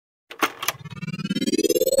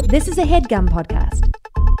This is a HeadGum podcast.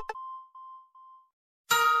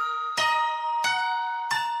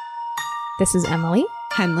 This is Emily,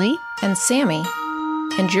 Henley, and Sammy,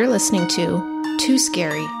 and you're listening to Too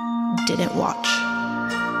Scary Didn't Watch.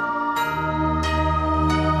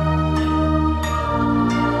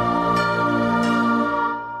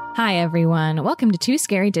 Hi, everyone. Welcome to Too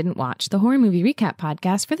Scary Didn't Watch, the horror movie recap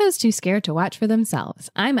podcast for those too scared to watch for themselves.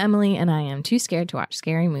 I'm Emily, and I am too scared to watch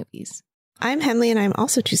scary movies. I'm Henley, and I'm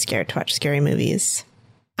also too scared to watch scary movies.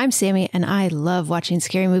 I'm Sammy, and I love watching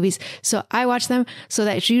scary movies, so I watch them so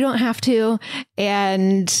that you don't have to.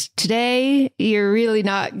 And today, you're really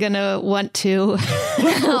not going to want to watch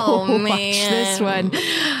this one.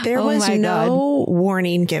 There was no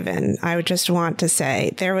warning given. I would just want to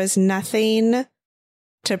say there was nothing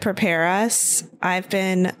to prepare us. I've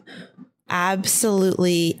been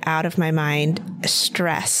absolutely out of my mind,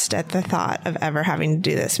 stressed at the thought of ever having to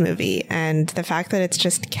do this movie. And the fact that it's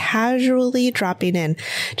just casually dropping in,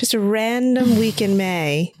 just a random week in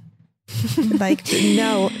May, like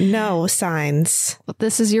no signs. Well,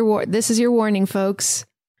 this is your warning, folks.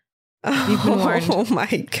 You've been warned. Oh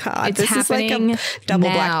my God. It's this happening is like a double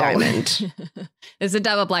now. black diamond. It's a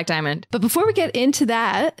double black diamond. But before we get into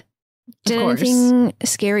that, did anything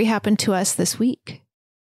scary happen to us this week?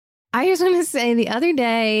 I just want to say the other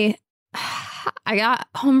day, I got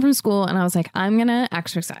home from school and I was like, I'm going to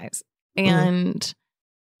exercise. And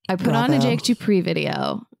I put on a Jake Dupree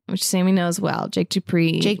video, which Sammy knows well. Jake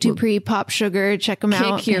Dupree, Pop Sugar, check him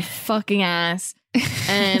out. Kick your fucking ass.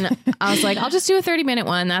 And I was like, I'll just do a 30-minute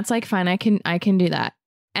one. That's like fine. I can do that.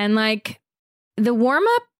 And like the warm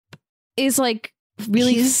up is like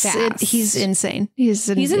really fast. He's insane. He's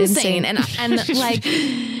insane. And like,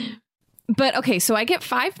 but okay, so I get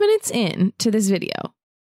 5 minutes in to this video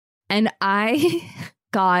and I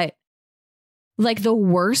got like the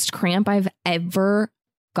worst cramp I've ever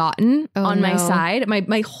gotten on my side.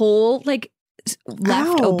 My whole like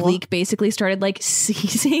left oblique basically started like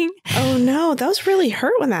seizing. Oh no, those really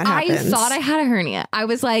hurt when that happens. I thought I had a hernia. I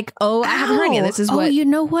was like, I have a hernia. This is what. You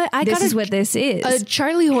know what? This is what this is. A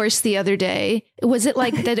Charlie horse the other day. Was it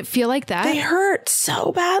like, did it feel like that? They hurt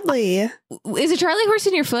so badly. Is a Charlie horse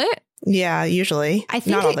in your foot? Yeah, usually. I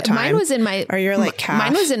think not all the time. Mine was in my. Or you're like calf.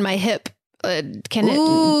 Mine was in my hip. Can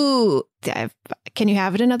you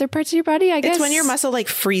have it in other parts of your body? I guess it's when your muscle like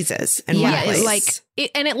freezes in one place.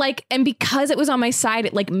 And because it was on my side,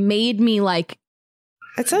 it like made me like.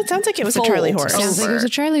 It sounds like it was a Charlie horse. Sounds like it was a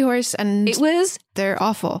Charlie horse, and they're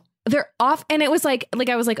awful. They're off, and it was like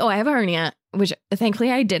I was like, oh, I have a hernia, which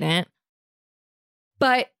thankfully I didn't.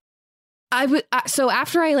 But I would so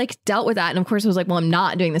after I like dealt with that, and of course I was like, well, I'm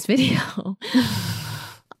not doing this video.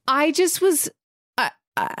 I just was.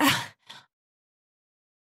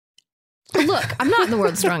 Look, I'm not the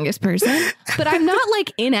world's strongest person, but I'm not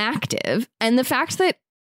like inactive. And the fact that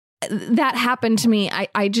happened to me,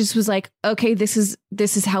 I just was like, okay, this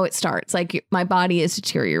is how it starts. Like my body is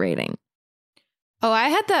deteriorating. Oh, I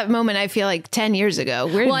had that moment, I feel like 10 years ago.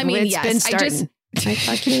 This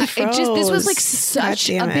was like such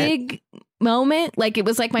a big moment. Like it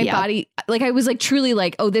was like my body, like I was like truly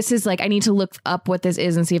like, oh, this is like, I need to look up what this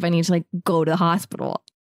is and see if I need to like go to the hospital.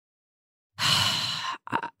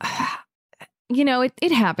 You know,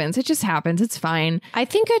 it happens. It just happens. It's fine. I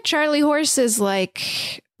think a Charlie horse is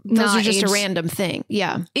like, those are just a random thing.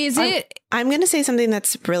 Yeah. Is it? I'm going to say something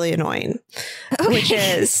that's really annoying, which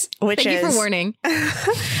is, Thank you for warning.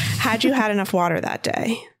 Had you had enough water that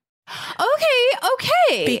day?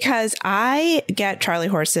 Okay. Because I get Charlie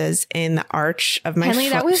horses in the arch of my Henley,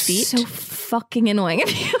 that was feet. So fucking annoying.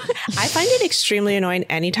 I find it extremely annoying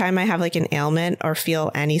anytime I have like an ailment or feel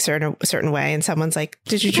any certain way, and someone's like,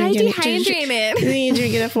 "Did you drink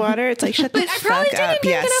enough water?" It's like, shut the fuck up.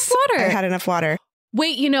 Yes, enough water. I had enough water.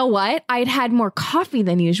 Wait, you know what? I'd had more coffee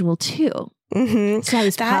than usual too. Mm-hmm. So I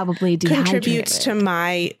was probably dehydrated. Contributes to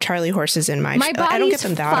my Charlie horses in my body's I don't get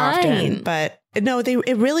them that fine. often, but no,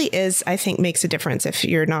 it really is. I think makes a difference if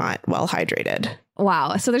you're not well hydrated.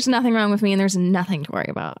 Wow. So there's nothing wrong with me, and there's nothing to worry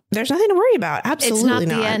about. There's nothing to worry about. Absolutely not.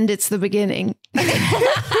 It's not the end. It's the beginning.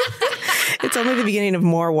 It's only the beginning of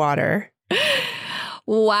more water.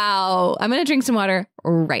 Wow. I'm going to drink some water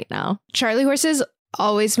right now. Charlie horses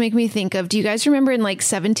always make me think of, do you guys remember in like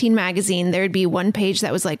 17 magazine, there'd be one page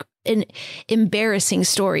that was like embarrassing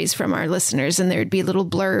stories from our listeners, and there'd be little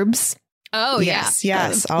blurbs. Oh,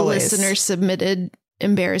 yes, always. Listener submitted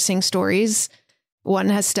embarrassing stories. One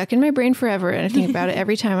has stuck in my brain forever, and I think about it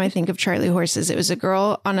every time I think of Charlie horses. It was a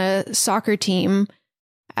girl on a soccer team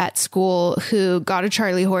at school who got a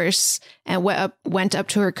Charlie horse and went up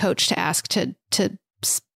to her coach to ask to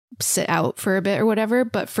sit out for a bit or whatever,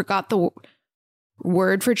 but forgot the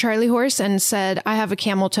word for Charlie horse and said, "I have a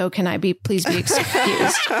camel toe. Can I please be excused?"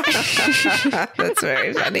 That's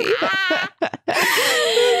very funny.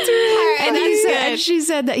 And she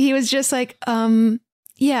said that he was just like,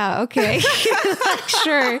 yeah, okay. Like,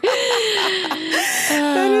 sure.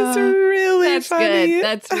 That is really funny. Good.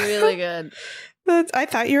 That's really good. I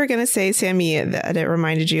thought you were going to say, Sammy, that it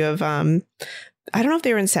reminded you of, I don't know if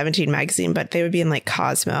they were in 17 magazine, but they would be in like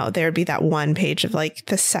Cosmo. There would be that one page of like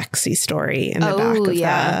the sexy story in the back of the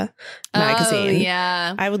magazine. Oh,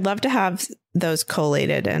 yeah. I would love to have those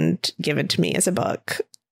collated and given to me as a book.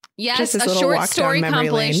 Yes, a short story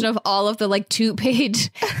compilation of all of the like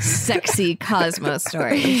 2-page sexy Cosmo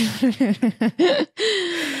stories. That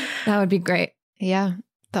would be great. Yeah.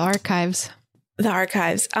 The archives.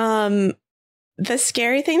 The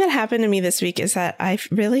scary thing that happened to me this week is that I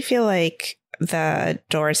really feel like the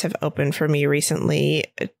doors have opened for me recently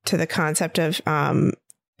to the concept of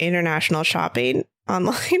international shopping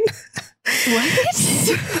online. What?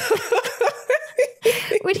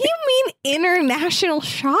 What do you mean international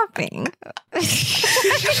shopping? What are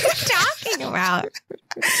you talking about?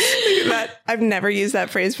 I've never used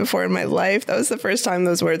that phrase before in my life. That was the first time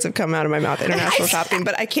those words have come out of my mouth, international shopping,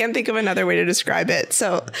 but I can't think of another way to describe it.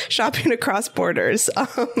 So shopping across borders. Okay,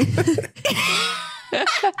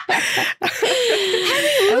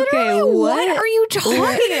 what are you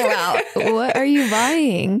talking about? What are you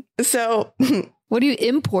buying? So what are you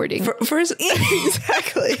importing? First,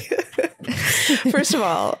 exactly. First of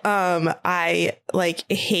all, I like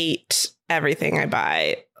hate everything I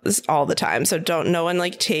buy all the time. So no one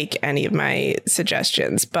like take any of my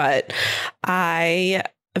suggestions. But I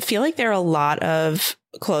feel like there are a lot of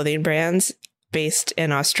clothing brands based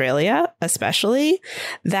in Australia, especially,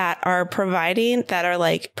 that are providing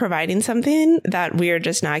something that we're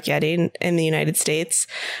just not getting in the United States.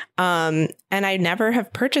 And I never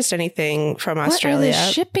have purchased anything from Australia. What are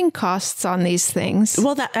the shipping costs on these things?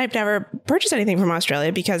 Well, I've never purchased anything from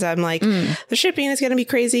Australia because I'm like, the shipping is going to be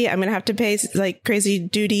crazy. I'm going to have to pay like crazy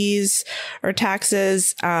duties or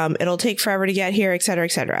taxes. It'll take forever to get here, et cetera,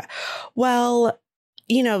 et cetera. Well,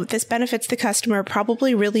 you know, this benefits the customer,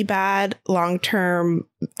 probably really bad long-term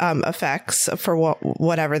effects for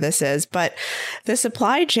whatever this is. But the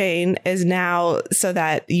supply chain is now so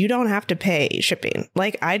that you don't have to pay shipping.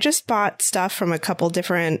 Like, I just bought stuff from a couple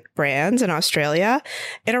different brands in Australia.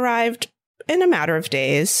 It arrived in a matter of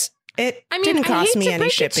days. It didn't cost me any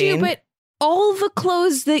shipping. But all the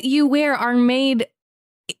clothes that you wear are made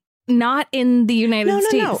not in the United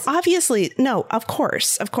States. No, obviously. No, of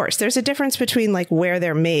course. There's a difference between like where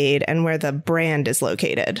they're made and where the brand is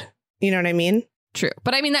located. You know what I mean? True.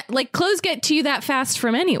 But I mean, that like clothes get to you that fast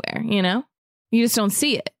from anywhere, you know? You just don't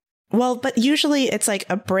see it. Well, but usually it's like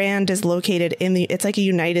a brand is located it's like a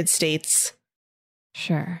United States.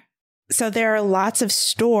 Sure. So there are lots of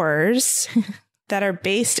stores that are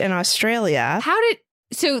based in Australia.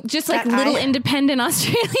 So just like little independent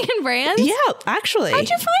Australian brands? Yeah, actually. How'd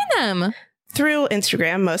you find them? Through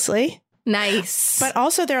Instagram, mostly. Nice. But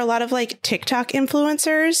also there are a lot of like TikTok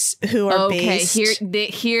influencers who are based.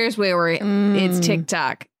 Here's where it's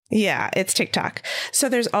TikTok. Yeah, it's TikTok. So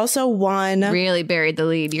there's also one. Really buried the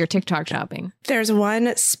lead. You're TikTok shopping. There's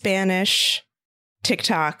one Spanish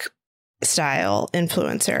TikTok style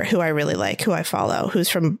influencer who I really like, who I follow, who's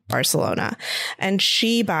from Barcelona. And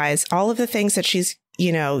she buys all of the things that she's,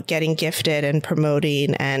 you know, getting gifted and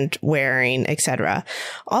promoting and wearing, etc.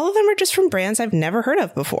 All of them are just from brands I've never heard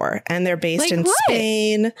of before. And they're based in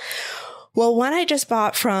Spain. Well, one I just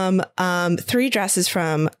bought from 3 dresses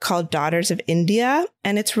from called Daughters of India.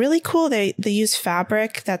 And it's really cool. They use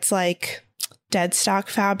fabric that's like dead stock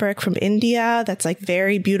fabric from India. That's like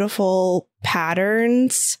very beautiful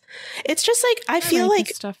patterns. It's just like, I feel like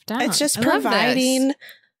it's just providing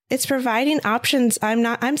options.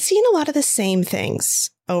 I'm seeing a lot of the same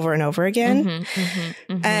things over and over again.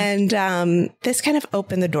 And this kind of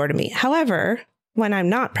opened the door to me. However, when I'm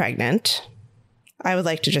not pregnant, I would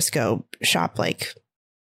like to just go shop like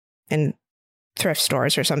in thrift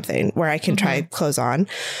stores or something where I can try clothes on.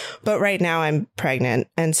 But right now I'm pregnant.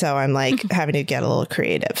 And so I'm like having to get a little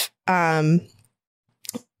creative.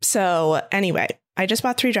 So anyway, I just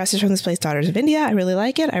bought 3 dresses from this place, Daughters of India. I really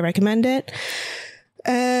like it. I recommend it.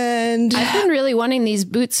 And I've been really wanting these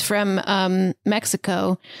boots from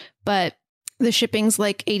Mexico, but the shipping's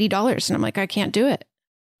like $80. And I'm like, I can't do it.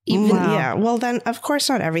 Yeah. Well, then, of course,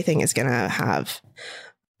 not everything is going to have.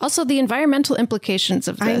 Also, the environmental implications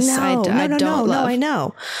of this, I don't love. No, I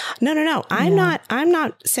know. No. I'm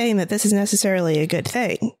not saying that this is necessarily a good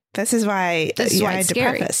thing. This is why it's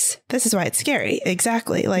scary. This is why it's scary.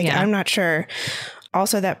 Exactly. Like, I'm not sure.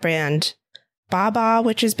 Also, that brand Baba,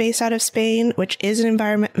 which is based out of Spain, which is an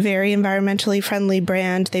very environmentally friendly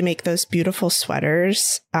brand. They make those beautiful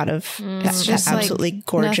sweaters out of It's just absolutely like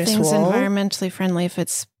gorgeous nothing's wool. environmentally friendly if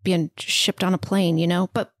it's being shipped on a plane, you know?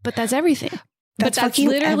 But that's everything. That's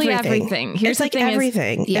literally everything. Here's it's like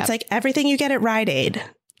everything. It's like everything you get at Rite Aid.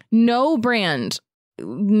 No brand.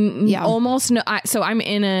 Almost no. So I'm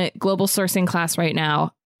in a global sourcing class right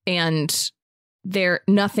now, and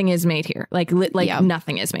nothing is made here. Like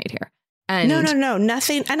nothing is made here. And no,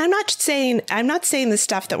 nothing. And I'm not saying the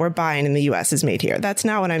stuff that we're buying in the US is made here. That's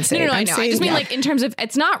not what I'm saying. No, I know. I just mean like in terms of,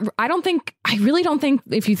 it's not, I really don't think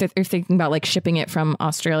if you're thinking about like shipping it from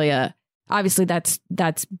Australia, obviously that's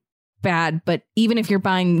bad. But even if you're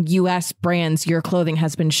buying US brands, your clothing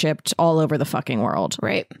has been shipped all over the fucking world.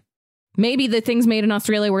 Right. Maybe the things made in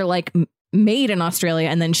Australia were like made in Australia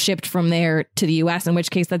and then shipped from there to the US, in which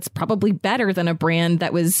case that's probably better than a brand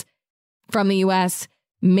that was from the US,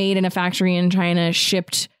 made in a factory in China,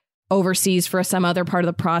 shipped overseas for some other part of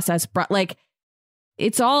the process. Like,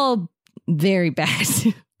 it's all very bad.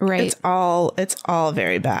 Right. It's all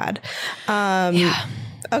very bad. Yeah.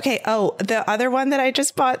 Okay. Oh, the other one that I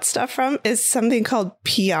just bought stuff from is something called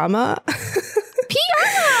Pijama.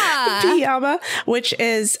 Pijama, which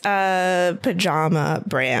is a pajama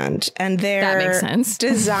brand. And that makes they're sense.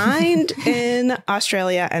 designed in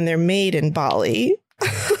Australia and they're made in Bali.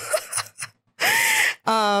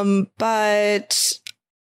 But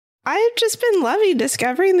I've just been loving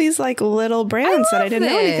discovering these like little brands that I didn't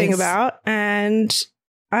know anything about, and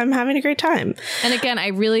I'm having a great time. And again,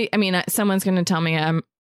 someone's going to tell me I'm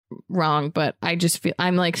wrong, but I just feel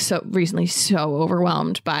I'm like so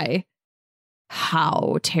overwhelmed by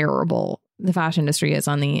how terrible the fashion industry is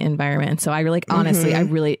on the environment. So I really, honestly, I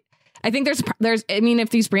think there's, if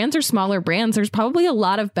these brands are smaller brands, there's probably a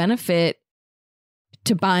lot of benefit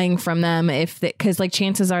to buying from them because like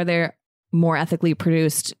chances are they're more ethically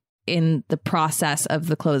produced in the process of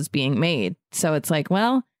the clothes being made. So it's like,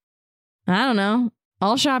 well, I don't know.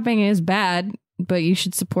 All shopping is bad, but you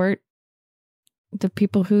should support the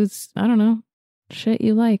people whose, I don't know, shit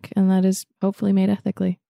you like. And that is hopefully made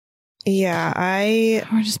ethically. Yeah,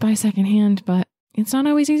 or just buy secondhand, but it's not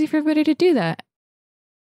always easy for everybody to do that.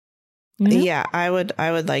 You know? Yeah, I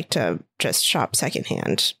would like to just shop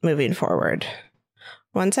secondhand moving forward.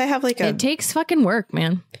 Once I have it takes fucking work,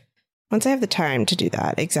 man. Once I have the time to do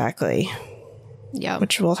that, exactly. Yeah.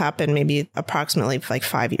 Which will happen maybe approximately like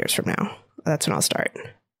 5 years from now. That's when I'll start.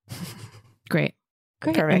 Great.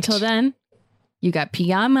 Perfect. Until then, you got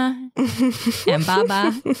Pijama and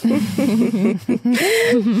Baba.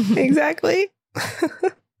 Exactly.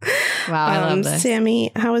 Wow, I love this.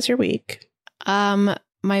 Sammy, how was your week? My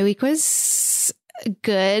week was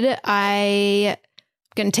good. I'm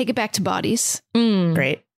going to take it back to bodies.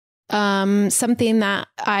 Great. Something that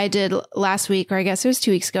I did last week, or I guess it was 2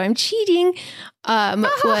 weeks ago, I'm cheating,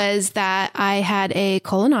 was that I had a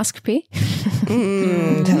colonoscopy.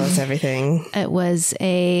 Tell us everything. It was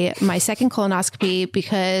my second colonoscopy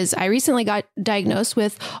because I recently got diagnosed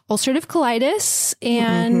with ulcerative colitis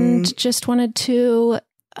and just wanted to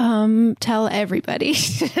tell everybody.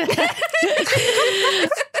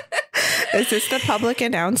 Is this the public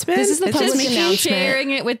announcement? This is the public announcement.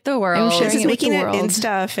 Sharing it with the world. This is making it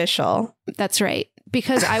Insta official. That's right.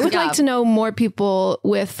 Because I would like to know more people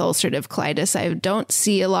with ulcerative colitis. I don't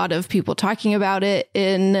see a lot of people talking about it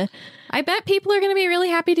I bet people are going to be really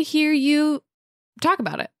happy to hear you talk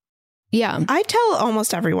about it. Yeah. I tell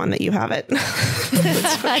almost everyone that you have it.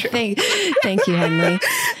 That's so true. Thank you, Henley.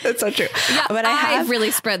 That's so true. Yeah, but I've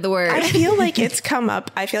really spread the word. I feel like it's come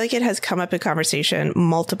up. I feel like it has come up in conversation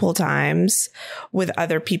multiple times with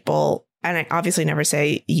other people. And I obviously never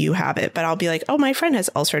say you have it, but I'll be like, oh, my friend has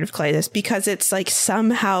ulcerative colitis, because it's like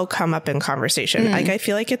somehow come up in conversation. Like, I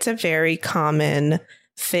feel like it's a very common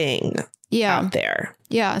thing out there.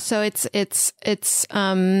 Yeah. So it's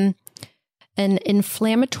an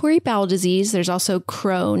inflammatory bowel disease. There's also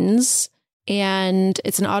Crohn's, and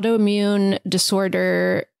it's an autoimmune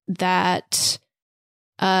disorder that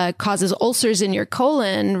causes ulcers in your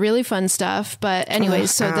colon. Really fun stuff. But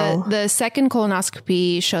anyways, the second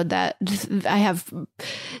colonoscopy showed that I have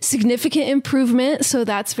significant improvement. So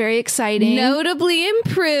that's very exciting. Notably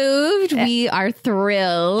improved. We are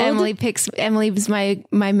thrilled. Emily's my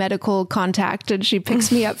medical contact, and she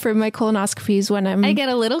picks me up for my colonoscopies when I get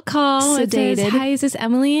a little call. Sedated. It says, hi, is this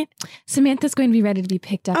Emily? Samantha's going to be ready to be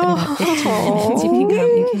picked up in about 15 minutes.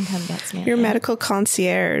 You can come get Samantha. Your medical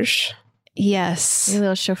concierge. Yes. Your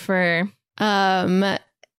little chauffeur. And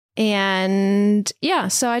yeah,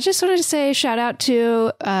 so I just wanted to say shout out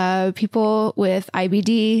to people with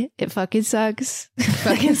IBD. It fucking sucks.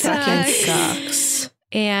 Fucking sucks.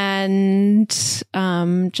 And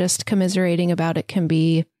just commiserating about it can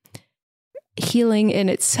be healing in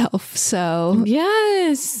itself. So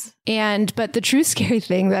yes. But the true scary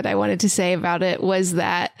thing that I wanted to say about it was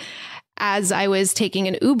that as I was taking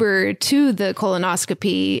an Uber to the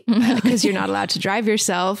colonoscopy, because you're not allowed to drive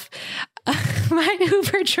yourself, my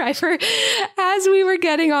Uber driver, as we were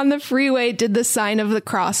getting on the freeway, did the sign of the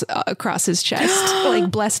cross across his chest,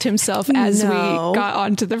 like blessed himself as we got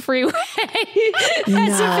onto the freeway.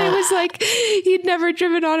 As if it was like he'd never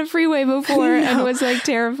driven on a freeway before and was like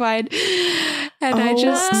terrified. And I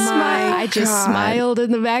just smiled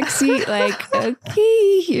in the backseat like,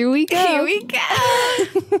 okay, here we go. Here we go.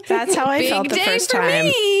 That's how I felt the first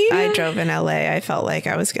time I drove in LA. I felt like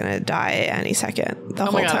I was going to die any second the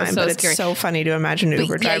whole time. But it's so funny to imagine an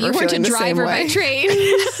Uber driver you weren't feeling a the same driver way. by trade.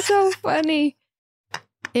 So funny.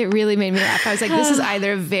 It really made me laugh. I was like, this is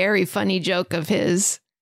either a very funny joke of his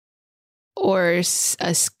or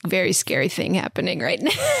a very scary thing happening right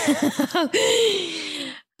now.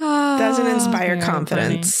 Doesn't inspire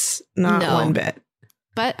confidence. Not one bit.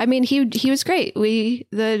 But I mean, he was great.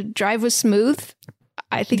 The drive was smooth.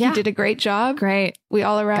 I think he did a great job. Great. We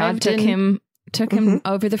all arrived. God took him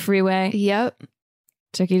over the freeway. Yep.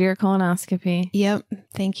 Took you to your colonoscopy. Yep.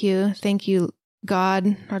 Thank you. Thank you,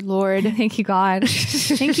 God, our Lord. Thank you, God.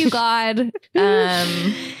 Thank you, God. Yeah.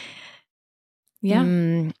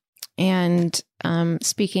 And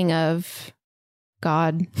speaking of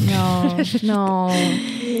God. No.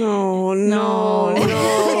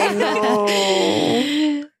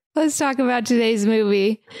 Let's talk about today's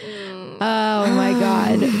movie. Oh my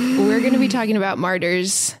God. We're going to be talking about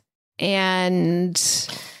Martyrs. And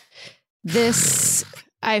this,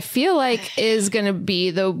 I feel like, is going to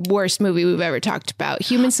be the worst movie we've ever talked about.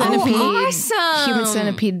 Human Centipede. Oh, awesome. Human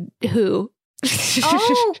Centipede who?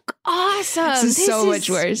 Oh, awesome. This is so much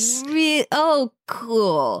worse.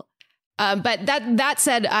 Cool. But that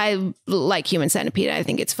said, I like Human Centipede. I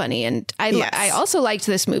think it's funny. And I also liked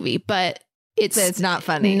this movie, but it's not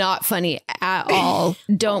funny. Not funny at all.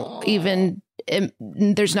 Don't even,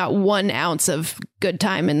 there's not 1 ounce of good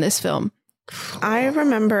time in this film. I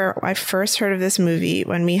remember I first heard of this movie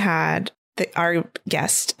when we had our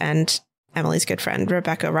guest and Emily's good friend,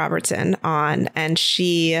 Rebecca Robertson, on, and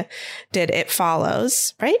she did It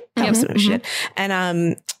Follows, right? That was the movie she did.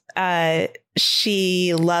 And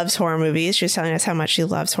she loves horror movies. She was telling us how much she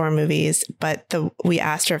loves horror movies, but we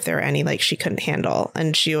asked her if there were any like she couldn't handle.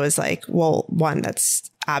 And she was like, well, one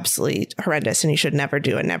that's absolutely horrendous and you should never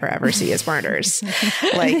do and never ever see is Martyrs.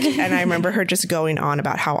 And I remember her just going on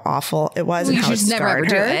about how awful it was and how it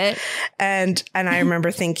scarred her. And I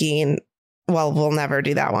remember thinking, well, we'll never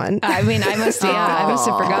do that one. I mean, I must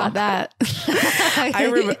have forgot that.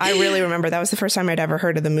 I really remember that was the first time I'd ever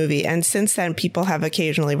heard of the movie. And since then, people have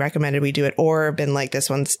occasionally recommended we do it or been like, this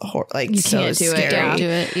one's like you so can't do scary. it. Don't do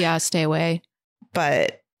it. Yeah, stay away.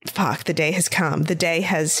 But fuck, the day has come. The day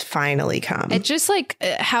has finally come. It's just like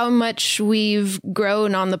how much we've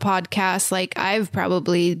grown on the podcast. Like I've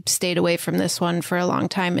probably stayed away from this one for a long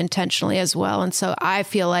time intentionally as well. And so I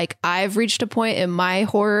feel like I've reached a point in my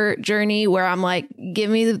horror journey where I'm like, give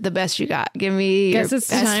me the best you got. Give me your best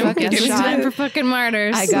fucking shot. Time for fucking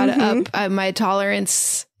Martyrs. I got it up. My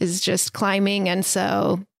tolerance is just climbing. And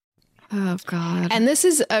so, oh God. And this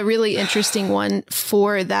is a really interesting one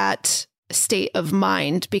for that state of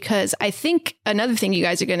mind, because I think another thing you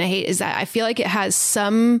guys are going to hate is that I feel like it has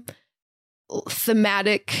some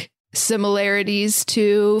thematic similarities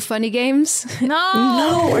to Funny Games.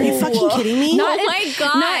 No, are you fucking kidding me? My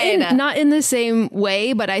God. Not in the same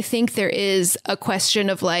way, but I think there is a question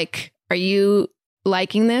of like, are you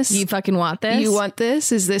liking this? You fucking want this? You want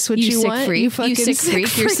this? Is this what you want? Freak. You sick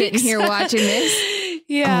freak. You're sitting here watching this.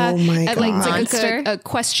 Yeah. Oh my God. Like a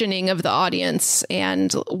questioning of the audience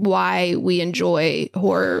and why we enjoy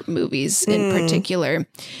horror movies in particular.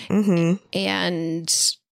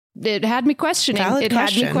 And it had me questioning. Valid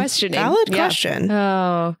question.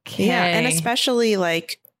 Okay. Yeah. And especially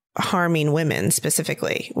like harming women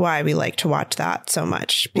specifically, why we like to watch that so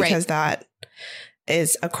much, because that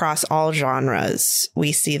is across all genres.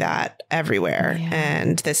 We see that everywhere. Yeah.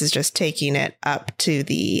 And this is just taking it up to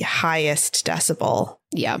the highest decibel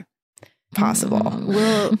possible.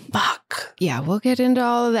 We'll get into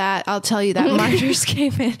all of that. I'll tell you that Martyrs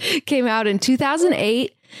came out in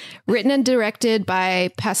 2008, written and directed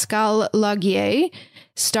by Pascal Laugier,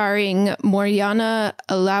 starring Moriana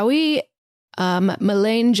Alawi,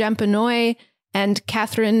 Melaine Jampanoy, and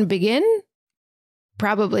Catherine Begin.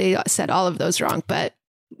 Probably said all of those wrong, but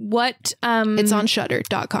what it's on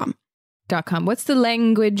Shudder.com. Allmusic.com. What's the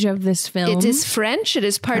language of this film? It is French. It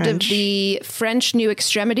is part of the French New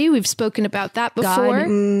Extremity. We've spoken about that before.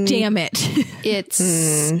 Damn it. It's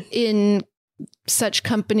in such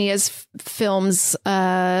company as films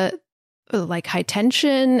like High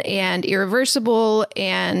Tension and Irreversible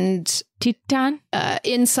and Titan,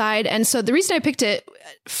 Inside. And so the reason I picked it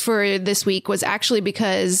for this week was actually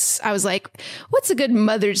because I was like, what's a good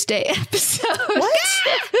Mother's Day episode? What?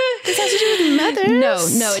 This has to do with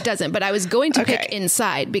mothers? No, it doesn't. But I was going to pick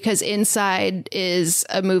Inside because Inside is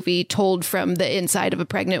a movie told from the inside of a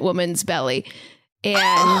pregnant woman's belly. And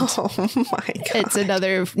oh my God. It's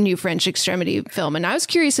another new French extremity film. And I was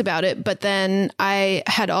curious about it. But then I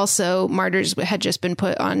had also, Martyrs had just been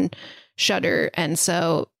put on Shudder. And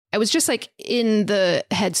so I was just like in the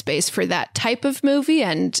headspace for that type of movie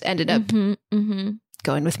and ended up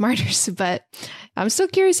going with Martyrs. But I'm still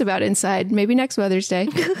curious about Inside. Maybe next Mother's Day.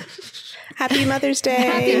 Happy Mother's Day.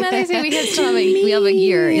 Happy Mother's Day. We have a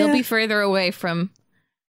year. You'll be further away from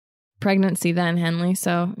pregnancy then, Henley.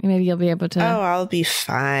 So maybe you'll be able to. Oh, I'll be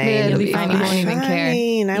fine. You'll be fine. You won't even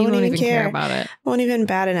care. I won't even care about it. Won't even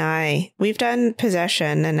bat an eye. We've done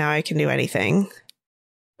Possession and now I can do anything.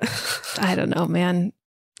 I don't know, man.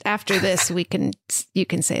 After this, you can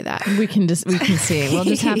say that. We can see. We'll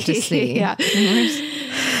just have to see. Yeah.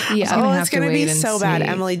 Yeah. Oh, it's going to be so bad.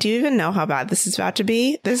 Emily, do you even know how bad this is about to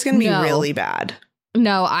be? This is going to be really bad.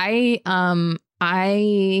 No, I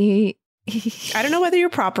don't know whether you're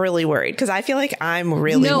properly worried because I feel like I'm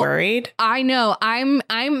really worried. I know.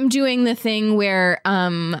 I'm doing the thing where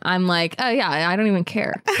I'm like, oh yeah, I don't even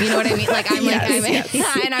care. You know what I mean? Like I'm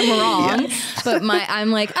and I'm wrong. Yes. But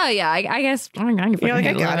I'm like, oh yeah, I guess I got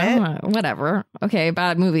it. Whatever. Okay,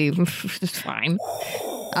 bad movie. It's fine.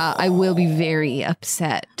 I will be very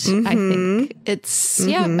upset. I think it's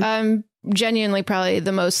genuinely probably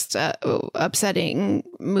the most upsetting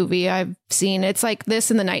movie I've seen. It's like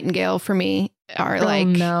this and The Nightingale for me are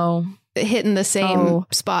hitting the same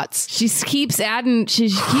spots. She keeps adding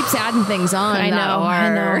things on. I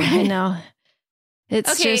know.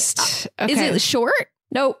 It's just is it short?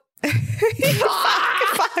 Nope.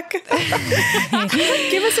 Fuck. Give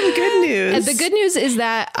us some good news. And the good news is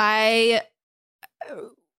that I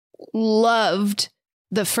loved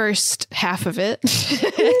the first half of it.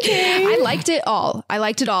 Okay. I liked it all.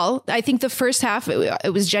 I think the first half,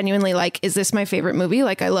 it was genuinely like, is this my favorite movie?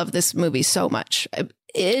 Like, I love this movie so much.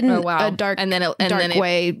 In a dark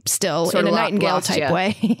way, still in a Nightingale type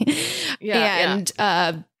way. And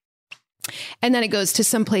then it goes to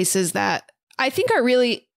some places that I think are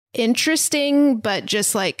really interesting, but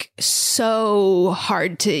just like so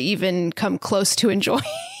hard to even come close to enjoy.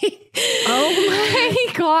 Oh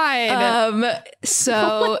my God. So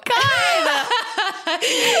oh my God.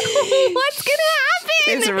 What's gonna happen?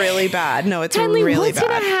 It's really bad. No, it's really what's bad.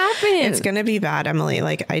 Gonna happen? It's gonna be bad, Emily.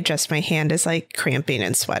 Like my hand is like cramping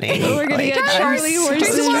and sweating. We're gonna get Charlie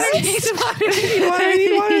horses. Need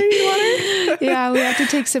water. Yeah, we have to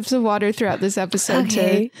take sips of water throughout this episode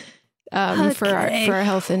for our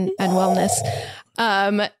health and wellness.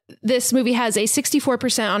 This movie has a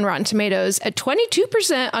 64% on Rotten Tomatoes, a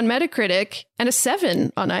 22% on Metacritic, and a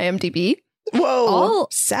 7 on IMDb. Whoa,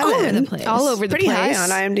 7 all over the place. Pretty high on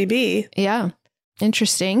IMDb. Yeah,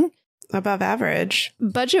 interesting. Above average.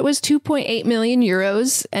 Budget was 2.8 million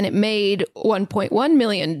euros, and it made $1.1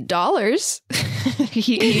 million US dollars.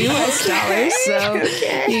 So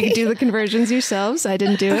you can do the conversions yourselves. I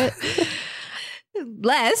didn't do it.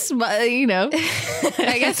 Less, but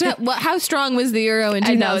I guess. How strong was the euro in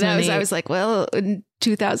 2008? I was like, well, in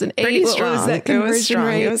 2008, pretty what strong. was that conversion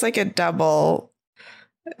rate? It was like a double,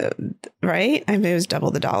 right? I mean, it was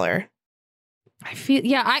double the dollar. I feel,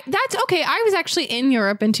 that's okay. I was actually in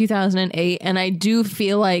Europe in 2008, and I do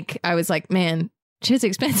feel like I was like, man, shit's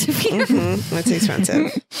expensive here. It's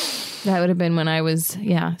expensive. That would have been when I was,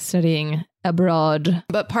 studying abroad.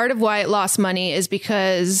 But part of why it lost money is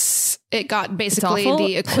because it got basically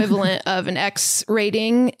the equivalent of an X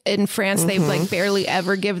rating. In France, they like barely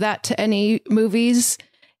ever give that to any movies.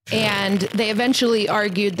 And they eventually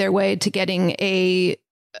argued their way to getting a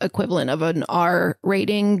equivalent of an R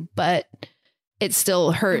rating, but it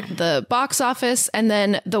still hurt the box office. And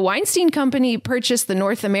then the Weinstein Company purchased the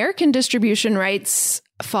North American distribution rights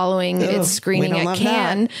following its screening at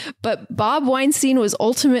Cannes. But Bob Weinstein was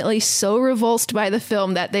ultimately so revulsed by the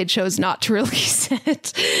film that they chose not to release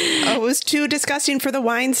it. Oh, it was too disgusting for the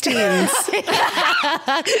Weinsteins.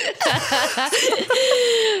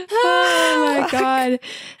 Oh my God.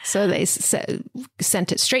 So they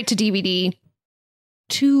sent it straight to DVD.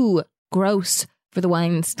 Too gross for the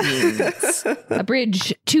Weinsteins. A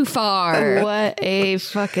bridge too far. What a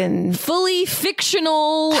fucking fully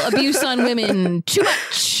fictional abuse on women. Too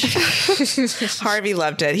much. Harvey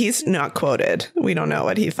loved it. He's not quoted. We don't know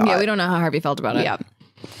what he thought. Yeah, we don't know how Harvey felt about it. Yeah.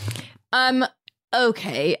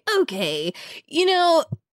 Okay. You know,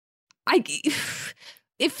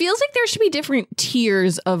 it feels like there should be different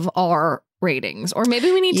tiers of R ratings, or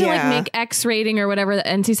maybe we need to like make X rating or whatever, the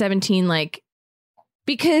NC-17, like,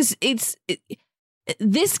 because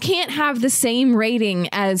this can't have the same rating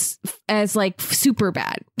as like super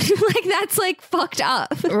bad. Like that's like fucked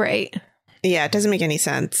up. Right. Yeah, it doesn't make any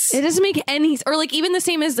sense. It doesn't make any, or like even the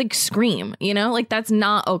same as like Scream, you know, like that's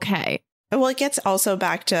not okay. Well, it gets also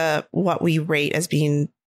back to what we rate as being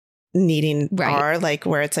needing R, like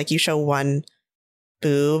where it's like you show one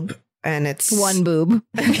boob and it's one boob.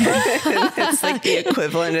 It's like the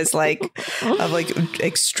equivalent is like of like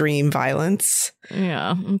extreme violence.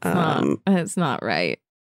 Yeah, it's not right.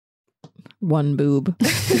 One boob.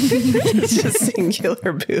 It's just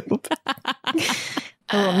singular boob.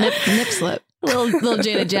 A little nip slip. Little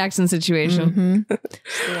Janet Jackson situation.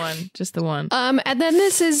 Mm-hmm. Just the one. And then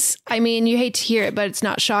this is, I mean, you hate to hear it, but it's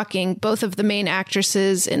not shocking. Both of the main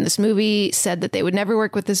actresses in this movie said that they would never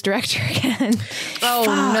work with this director again. Oh,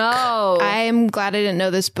 no. I'm glad I didn't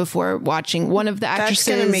know this before watching. One of the actresses...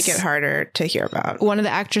 That's going to make it harder to hear about. One of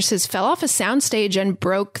the actresses fell off a soundstage and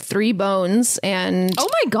broke 3 bones. And oh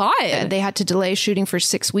my God. They had to delay shooting for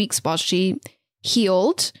 6 weeks while she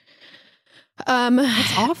healed.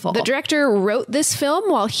 That's awful. The director wrote this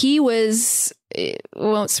film while he was, it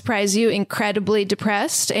won't surprise you, incredibly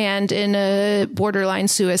depressed and in a borderline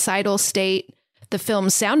suicidal state. The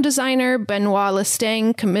film's sound designer, Benoit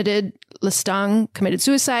Lestang, committed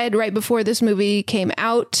suicide right before this movie came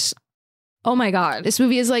out. Oh my God. This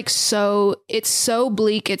movie is like it's so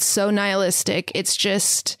bleak. It's so nihilistic. It's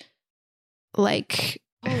just like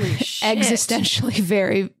holy shit. Existentially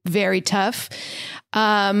very, very tough.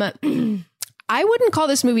 I wouldn't call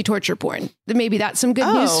this movie torture porn. Maybe that's some good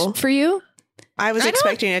news for you. I was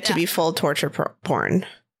expecting it to be full torture porn.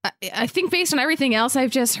 I think based on everything else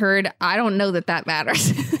I've just heard, I don't know that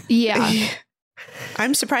matters. Yeah.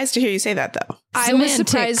 I'm surprised to hear you say that, though. I was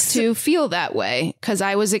surprised to feel that way because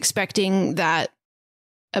I was expecting that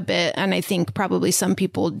a bit. And I think probably some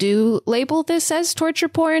people do label this as torture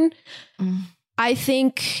porn. I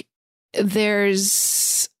think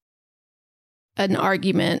there's an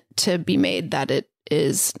argument to be made that it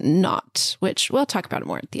is not, which we'll talk about it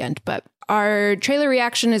more at the end. But our trailer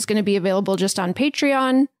reaction is going to be available just on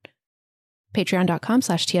Patreon,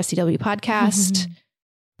 patreon.com/TSDW podcast.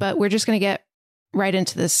 But we're just going to get right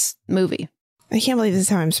into this movie. I can't believe this is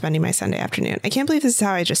how I'm spending my Sunday afternoon. I can't believe this is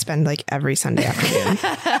how I just spend like every Sunday afternoon.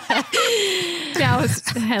 Now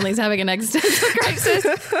Henley's having an existential crisis.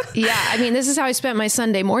 Yeah, I mean, this is how I spent my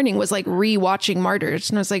Sunday morning, was like re-watching Martyrs.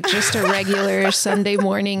 And it was like just a regular Sunday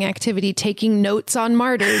morning activity, taking notes on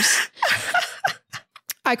Martyrs.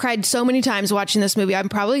 I cried so many times watching this movie. I'm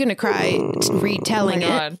probably going to cry retelling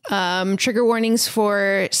it. Trigger warnings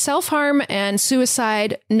for self-harm and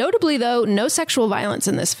suicide. Notably, though, no sexual violence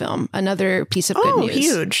in this film. Another piece of good news.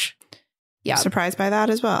 Huge. Yeah. Surprised by that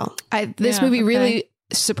as well. This movie really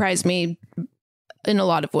surprised me in a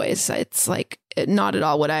lot of ways. It's like not at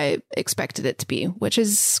all what I expected it to be, which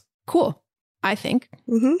is cool, I think.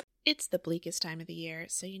 Mm-hmm. It's the bleakest time of the year,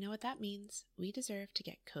 so you know what that means. We deserve to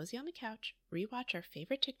get cozy on the couch, rewatch our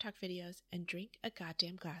favorite TikTok videos, and drink a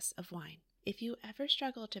goddamn glass of wine. If you ever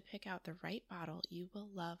struggle to pick out the right bottle, you will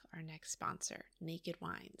love our next sponsor, Naked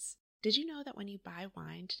Wines. Did you know that when you buy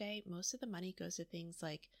wine today, most of the money goes to things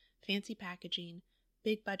like fancy packaging,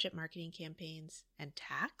 big budget marketing campaigns, and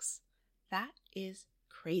tax? That is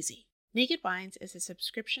crazy. Naked Wines is a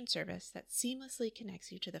subscription service that seamlessly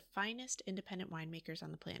connects you to the finest independent winemakers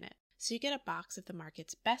on the planet. So you get a box of the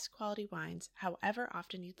market's best quality wines, however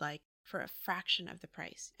often you'd like, for a fraction of the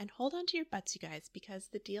price. And hold on to your butts, you guys, because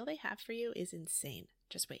the deal they have for you is insane.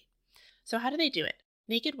 Just wait. So how do they do it?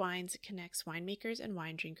 Naked Wines connects winemakers and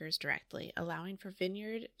wine drinkers directly, allowing for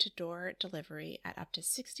vineyard-to-door delivery at up to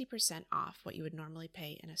 60% off what you would normally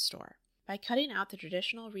pay in a store. By cutting out the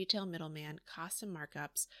traditional retail middleman costs and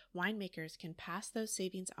markups, winemakers can pass those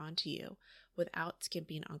savings on to you without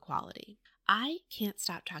skimping on quality. I can't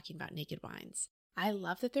stop talking about Naked Wines. I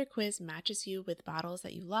love that their quiz matches you with bottles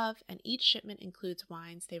that you love, and each shipment includes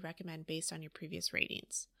wines they recommend based on your previous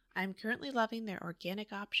ratings. I'm currently loving their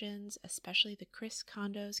organic options, especially the Chris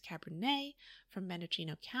Condo's Cabernet from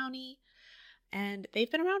Mendocino County, and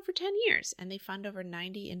they've been around for 10 years, and they fund over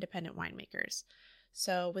 90 independent winemakers.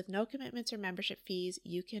 So with no commitments or membership fees,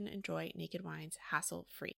 you can enjoy Naked Wines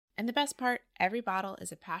hassle-free. And the best part, every bottle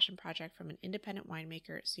is a passion project from an independent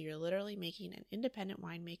winemaker, so you're literally making an independent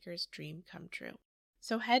winemaker's dream come true.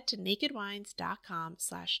 So head to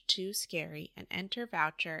nakedwines.com/2scary and enter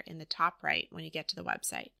voucher in the top right when you get to the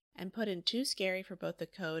website, and put in 2scary for both the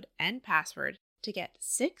code and password to get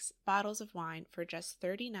 6 bottles of wine for just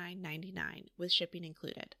 $39.99 with shipping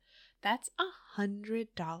included. That's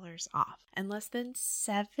 $100 off and less than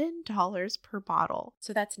 $7 per bottle.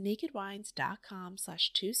 So that's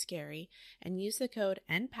nakedwines.com/2scary and use the code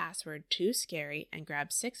and password 2scary and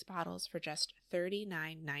grab 6 bottles for just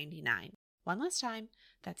 $39.99. One last time,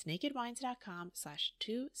 that's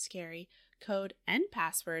nakedwines.com/2scary, code and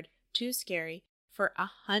password 2scary for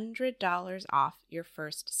 $100 off your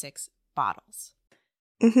first 6 bottles.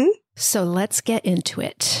 Mm-hmm. So let's get into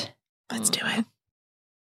it. Let's do it.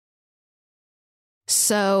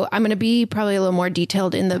 So I'm going to be probably a little more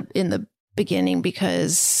detailed in the beginning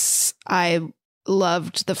because I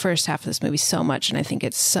loved the first half of this movie so much, and I think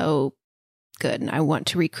it's so good, and I want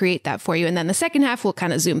to recreate that for you. And then the second half we'll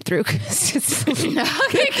kind of zoom through because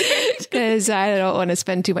I don't want to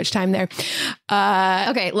spend too much time there.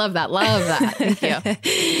 Okay, love that. Thank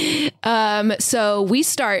you. So we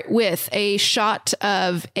start with a shot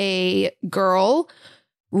of a girl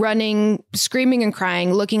running, screaming and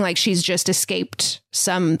crying, looking like she's just escaped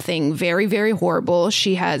something very, very horrible.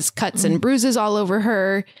 She has cuts and bruises all over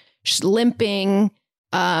her. She's limping.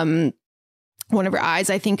 One of her eyes,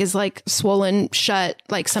 I think, is like swollen shut,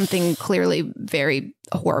 like something clearly very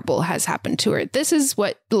horrible has happened to her. This is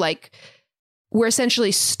what, like, we're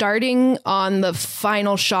essentially starting on the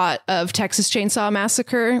final shot of Texas Chainsaw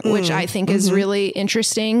Massacre, which I think is really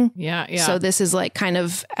interesting. Yeah. So this is like kind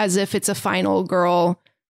of as if it's a final girl,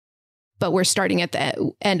 but we're starting at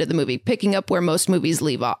the end of the movie, picking up where most movies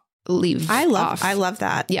leave off. I love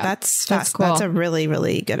that. Yeah, that's cool. That's a really,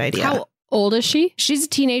 really good idea. How old is she? She's a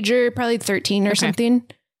teenager, probably 13 or something.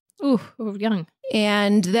 Ooh, young.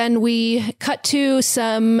 And then we cut to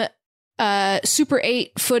some Super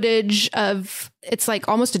 8 footage of, it's like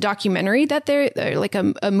almost a documentary that they're like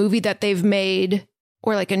a movie that they've made,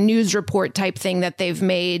 or like a news report type thing that they've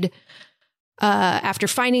made after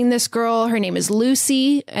finding this girl. Her name is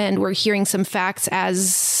Lucy, and we're hearing some facts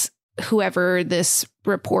as whoever this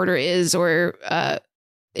reporter is or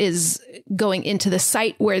is going into the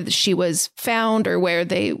site where she was found, or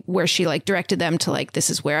where she like directed them to, like, this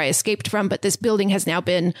is where I escaped from, but this building has now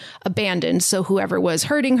been abandoned. So whoever was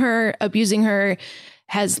hurting her, abusing her,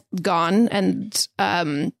 has gone. And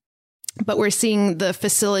but we're seeing the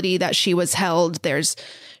facility that she was held.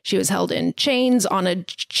 She was held in chains on a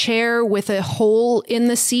chair with a hole in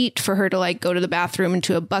the seat for her to like go to the bathroom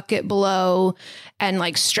into a bucket below, and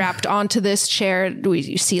like strapped onto this chair.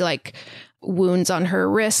 You see like wounds on her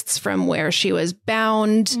wrists from where she was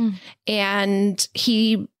bound. And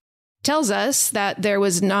he tells us that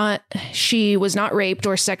she was not raped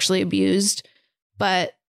or sexually abused,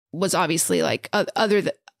 but was obviously like other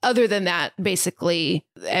than that, basically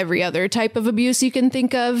every other type of abuse you can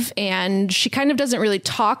think of. And she kind of doesn't really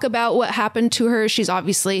talk about what happened to her. She's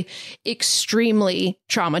obviously extremely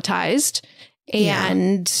traumatized.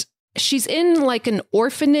 And she's in like an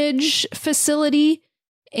orphanage facility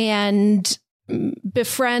and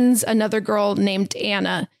befriends another girl named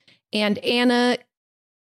Anna. And Anna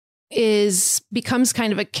becomes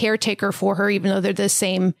kind of a caretaker for her, even though they're the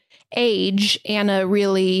same age. Anna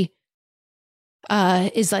really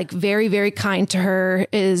is like very, very kind to her,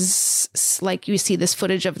 is like, you see this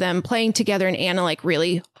footage of them playing together, and Anna like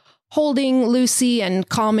really holding Lucy and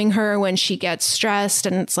calming her when she gets stressed.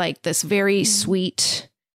 And it's like this very sweet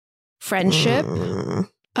friendship.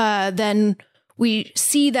 Then we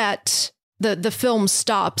see that the film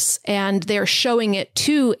stops and they're showing it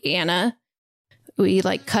to Anna. We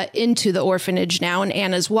like cut into the orphanage now, and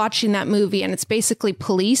Anna's watching that movie, and it's basically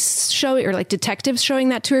police showing, or like detectives showing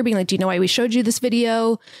that to her, being like, do you know why we showed you this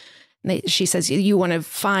video? And she says, you want to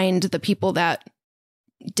find the people that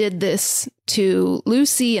did this to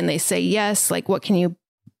Lucy? And they say, yes. Like, what can you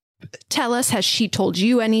tell us? Has she told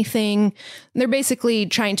you anything? And they're basically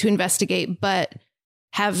trying to investigate, but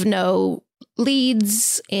have no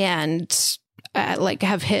leads, and like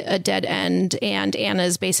have hit a dead end. And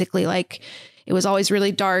Anna's basically like, it was always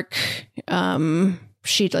really dark.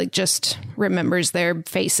 She like just remembers their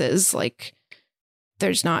faces. Like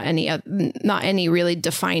there's not any really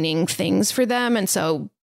defining things for them. And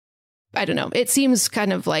so I don't know. It seems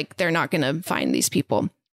kind of like they're not going to find these people.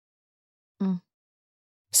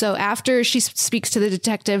 So after she speaks to the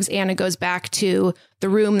detectives, Anna goes back to the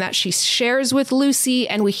room that she shares with Lucy,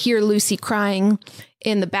 and we hear Lucy crying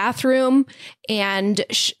in the bathroom. And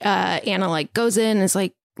Anna like goes in and is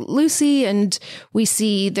like, Lucy, and we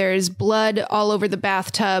see there's blood all over the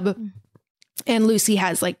bathtub. And Lucy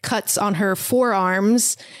has like cuts on her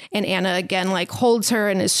forearms, and Anna again like holds her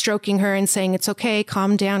and is stroking her and saying, it's okay,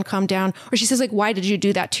 calm down, calm down. Or she says like, why did you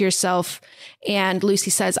do that to yourself? And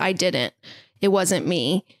Lucy says, I didn't. It wasn't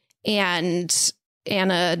me. And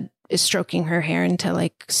Anna is stroking her hair into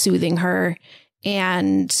like soothing her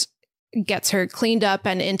and gets her cleaned up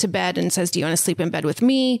and into bed and says, do you want to sleep in bed with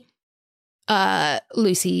me?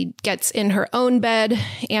 Lucy gets in her own bed.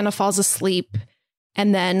 Anna falls asleep.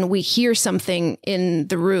 And then we hear something in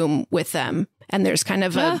the room with them. And there's kind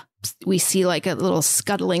of we see like a little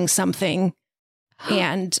scuttling something.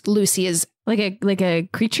 And Lucy is like a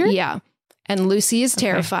creature. Yeah. And Lucy is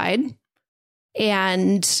terrified.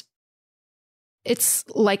 And it's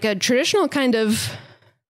like a traditional kind of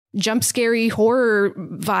jump scary horror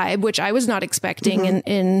vibe, which I was not expecting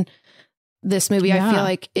in this movie. Yeah. I feel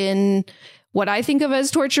like in what I think of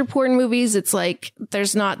as torture porn movies, it's like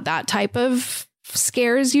there's not that type of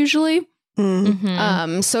scares usually.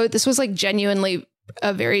 So this was like genuinely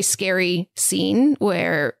a very scary scene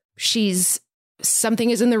where something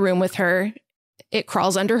is in the room with her. It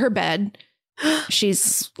crawls under her bed.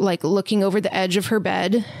 She's like looking over the edge of her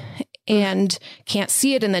bed and can't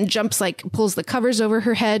see it, and then jumps, like pulls the covers over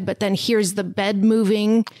her head, but then hears the bed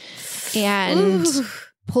moving and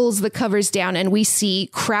pulls the covers down, and we see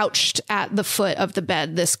crouched at the foot of the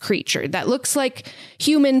bed this creature that looks like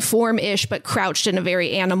human form-ish, but crouched in a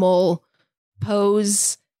very animal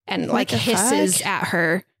pose and like hisses at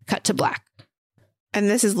her. Cut to black. And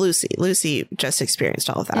this is Lucy. Lucy just experienced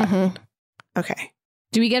all of that. Okay.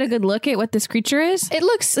 Do we get a good look at what this creature is? It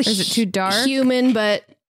looks is it too dark? Human, but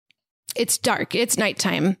it's dark. It's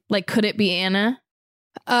nighttime. Like, could it be Anna?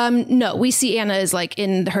 No, we see Anna is like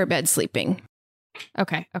in her bed sleeping.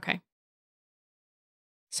 Okay.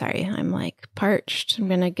 Sorry, I'm like parched. I'm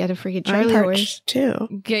gonna get a freaking Charlie horse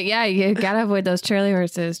too. Yeah, you gotta avoid those Charlie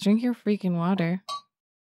horses. Drink your freaking water.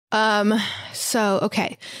 So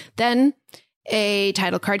okay, then a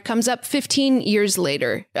title card comes up 15 years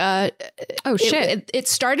later. Oh shit! It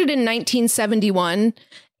started in 1971,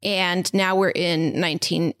 and now we're in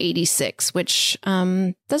 1986, which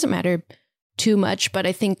doesn't matter too much, but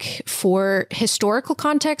I think for historical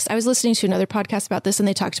context, I was listening to another podcast about this, and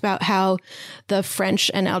they talked about how the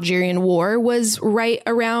French and Algerian War was right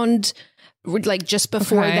around, like just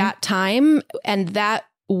before that time, and that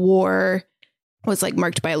war was like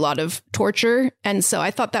marked by a lot of torture. And so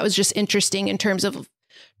I thought that was just interesting in terms of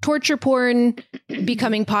torture porn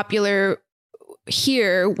becoming popular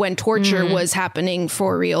here when torture was happening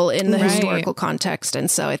for real in the historical context.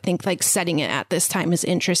 And so I think like setting it at this time is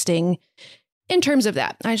interesting in terms of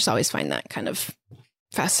that. I just always find that kind of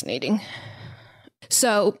fascinating.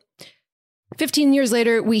 So 15 years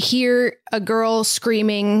later, we hear a girl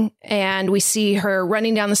screaming and we see her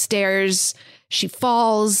running down the stairs. She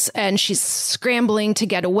falls and she's scrambling to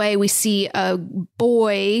get away. We see a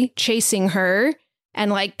boy chasing her and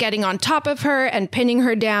like getting on top of her and pinning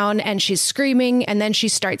her down, and she's screaming, and then she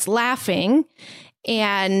starts laughing,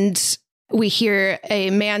 and we hear a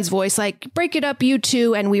man's voice like, break it up, you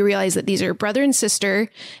two. And we realize that these are brother and sister,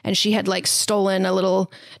 and she had like stolen a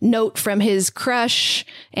little note from his crush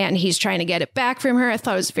and he's trying to get it back from her. I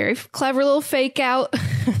thought it was a very clever little fake out.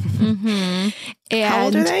 And how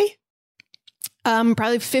old are they?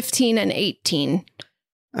 Probably 15 and 18.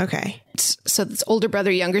 Okay. So it's older brother,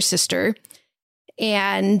 younger sister.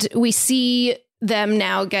 And we see them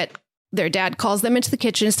now their dad calls them into the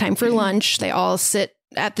kitchen. It's time for lunch. They all sit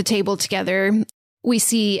at the table together. We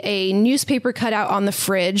see a newspaper cutout on the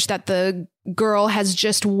fridge that the girl has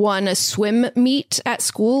just won a swim meet at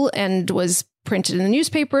school and was printed in the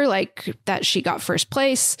newspaper, like that she got first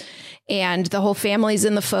place. And the whole family's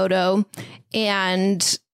in the photo.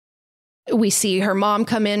 And we see her mom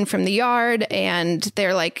come in from the yard, and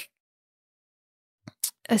they're like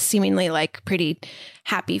a seemingly like pretty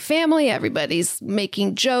happy family. Everybody's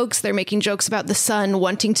making jokes. They're making jokes about the son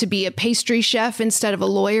wanting to be a pastry chef instead of a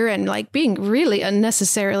lawyer, and like being really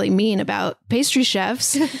unnecessarily mean about pastry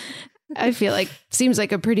chefs. I feel like seems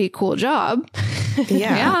like a pretty cool job.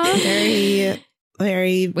 Yeah. Very,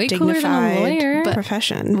 very way dignified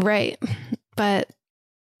profession. Right. But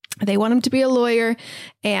they want him to be a lawyer,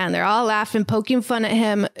 and they're all laughing, poking fun at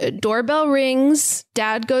him. Doorbell rings.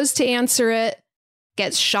 Dad goes to answer it.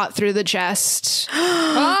 Gets shot through the chest.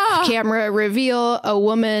 Camera reveal a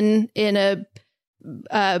woman in a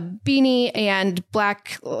beanie and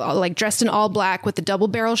black, like dressed in all black with a double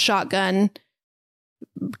barrel shotgun,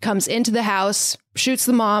 comes into the house, shoots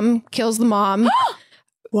the mom, kills the mom.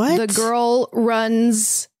 What? The girl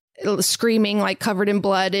runs screaming, like covered in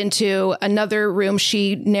blood, into another room.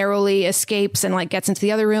 She narrowly escapes and like gets into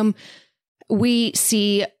the other room. We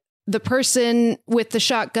see the person with the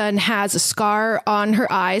shotgun has a scar on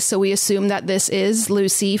her eye. So we assume that this is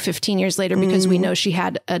Lucy 15 years later, because we know she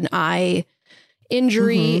had an eye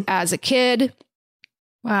injury as a kid.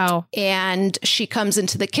 Wow. And she comes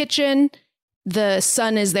into the kitchen. The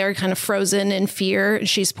son is there kind of frozen in fear.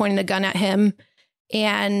 She's pointing the gun at him.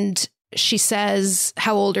 And she says,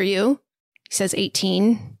 "How old are you?" He says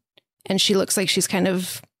 18. And she looks like she's kind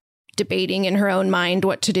of debating in her own mind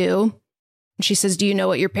what to do. And she says, "Do you know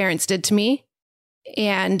what your parents did to me?"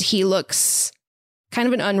 And he looks kind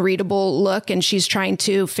of an unreadable look, and she's trying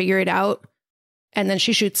to figure it out. And then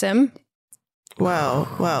she shoots him.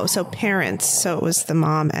 Whoa. So parents. So it was the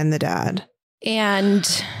mom and the dad.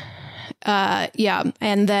 And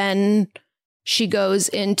and then she goes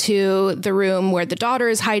into the room where the daughter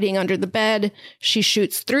is hiding under the bed. She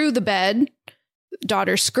shoots through the bed.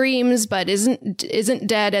 Daughter screams, but isn't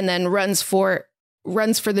dead, and then runs for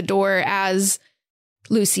the door as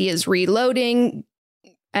Lucy is reloading,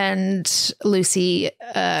 and Lucy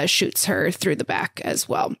shoots her through the back as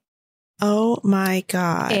well. Oh my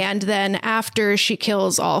God. And then after she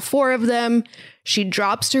kills all four of them, she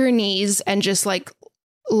drops to her knees and just like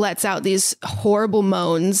lets out these horrible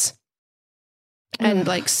moans and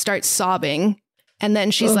like starts sobbing. And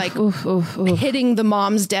then she's hitting the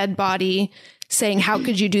mom's dead body, saying, "How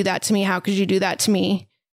could you do that to me? How could you do that to me?"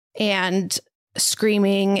 And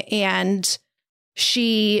screaming. And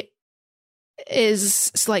she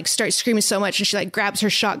is like, starts screaming so much, and she like grabs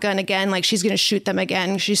her shotgun again, like she's going to shoot them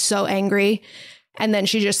again. She's so angry. And then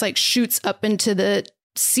she just like shoots up into the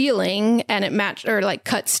ceiling, and it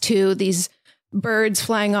cuts to these birds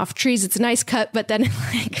flying off trees. It's a nice cut, but then it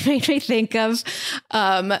like made me think of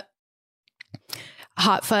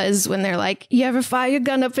Hot Fuzz when they're like, "You ever fire your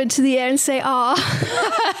gun up into the air and say, aw?"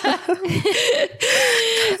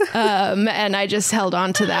 And I just held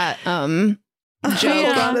on to that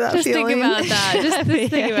joke. Just think about that. Just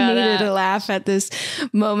think about I needed that. to laugh at this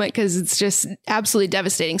moment because it's just absolutely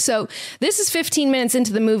devastating. So this is 15 minutes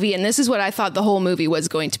into the movie, and this is what I thought the whole movie was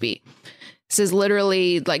going to be. This is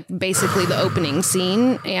literally like basically the opening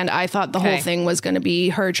scene, and I thought the whole thing was going to be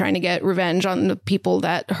her trying to get revenge on the people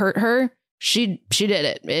that hurt her. She did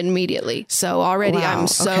it immediately. So already I'm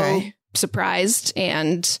so surprised,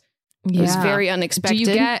 and it was very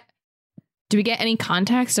unexpected. Do we get any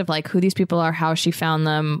context of like who these people are, how she found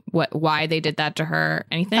them, why they did that to her,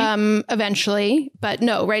 anything? Eventually, but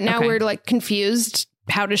no, right now we're like confused.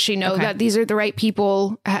 How does she know that these are the right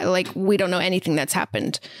people? Like, we don't know anything that's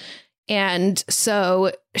happened. And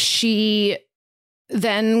so she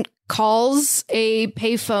then calls a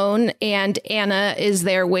payphone, and Anna is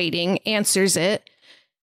there waiting, answers it.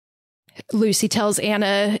 Lucy tells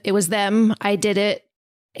Anna it was them. I did it.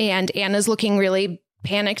 And Anna's looking really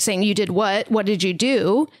panicked, saying, "You did what? What did you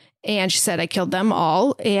do?" And she said, "I killed them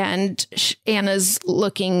all." And Anna's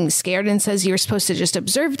looking scared and says, "You were supposed to just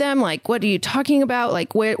observe them. Like, what are you talking about?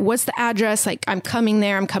 Like, what's the address? Like, I'm coming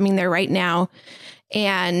there. I'm coming there right now."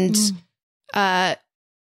 And I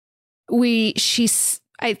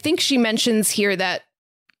think she mentions here that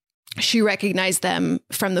she recognized them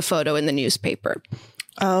from the photo in the newspaper.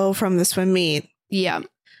 Oh, from the swim meet. Yeah.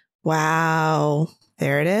 Wow.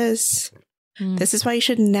 There it is. This is why you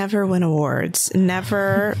should never win awards.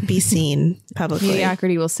 Never be seen publicly.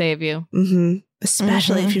 Mediocrity will save you.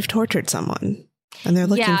 Especially if you've tortured someone and they're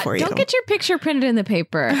looking for you. Don't get your picture printed in the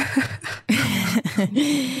paper.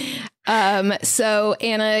 So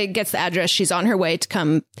Anna gets the address. She's on her way to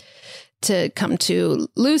come to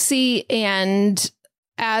Lucy. And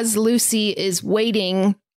as Lucy is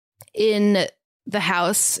waiting in the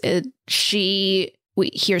house, we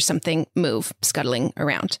hear something move, scuttling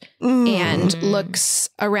around, and looks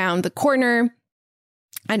around the corner,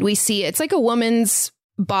 and we see it's like a woman's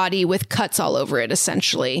body with cuts all over it,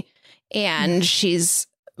 essentially. And she's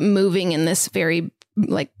moving in this very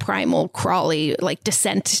like primal, crawly, like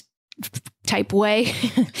descent type way.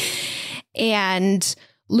 And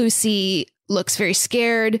Lucy looks very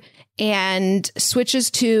scared and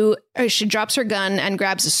she drops her gun and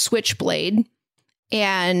grabs a switchblade,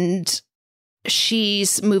 and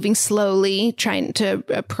she's moving slowly, trying to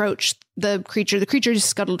approach the creature. The creature just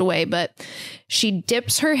scuttled away, but she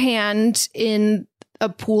dips her hand in a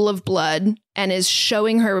pool of blood and is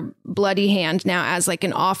showing her bloody hand now as like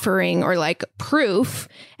an offering or like proof.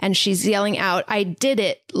 And she's yelling out, "I did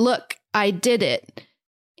it. Look, I did it."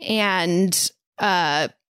 And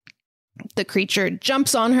The creature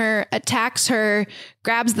jumps on her, attacks her,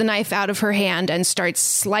 grabs the knife out of her hand and starts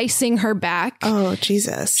slicing her back. Oh,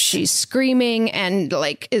 Jesus. She's screaming and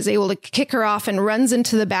like is able to kick her off and runs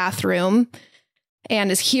into the bathroom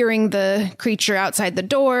and is hearing the creature outside the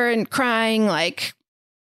door and crying like,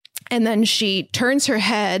 and then she turns her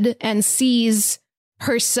head and sees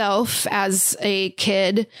herself as a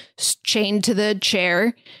kid chained to the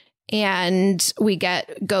chair. And we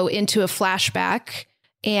go into a flashback.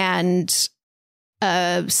 And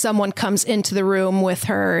someone comes into the room with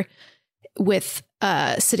her,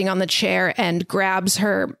 sitting on the chair and grabs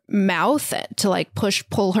her mouth to like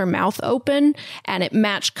pull her mouth open. And it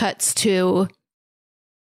match cuts to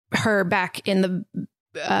her back in the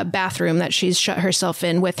bathroom that she's shut herself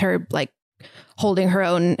in with her, like holding her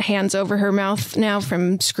own hands over her mouth now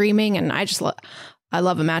from screaming. And I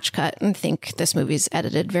love a match cut and think this movie's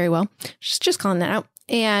edited very well. Just calling that out.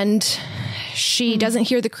 And she doesn't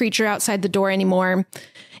hear the creature outside the door anymore.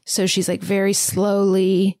 So she's like very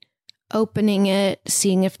slowly opening it,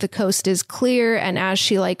 seeing if the coast is clear. And as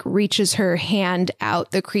she like reaches her hand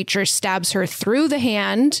out, the creature stabs her through the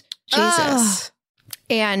hand. Jesus.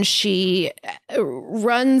 And she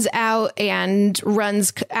runs out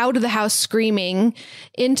of the house screaming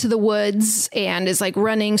into the woods and is like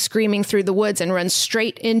running, screaming through the woods and runs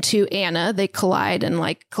straight into Anna. They collide and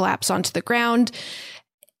like collapse onto the ground.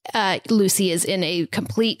 Lucy is in a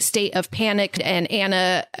complete state of panic, and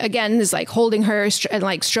Anna again is like holding her and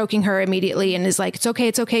like stroking her immediately and is like, it's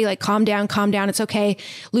okay. Like, calm down. It's okay.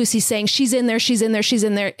 Lucy's saying she's in there.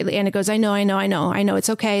 Anna goes, I know. It's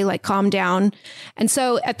okay. Like, calm down. And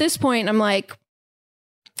so at this point, I'm like,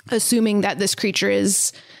 assuming that this creature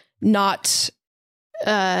is not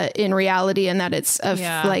in reality and that it's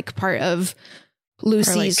like part of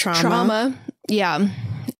Lucy's like trauma. Yeah.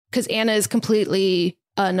 Because Anna is completely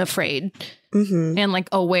unafraid and like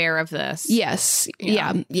aware of this. Yes.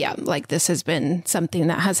 Yeah. Like this has been something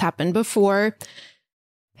that has happened before.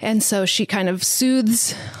 And so she kind of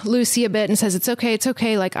soothes Lucy a bit and says, it's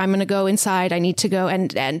okay. Like, I'm going to go inside. I need to go.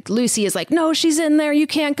 And Lucy is like, no, she's in there. You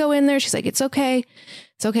can't go in there. She's like, it's okay.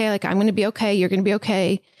 Like, I'm going to be okay. You're going to be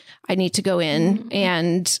okay. I need to go in.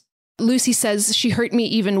 And Lucy says she hurt me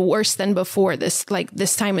even worse than before. This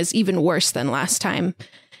time is even worse than last time.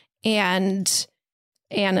 And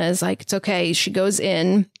Anna is like, it's okay. She goes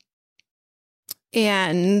in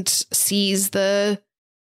and sees the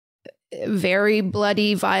very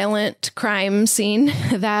bloody, violent crime scene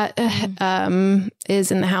that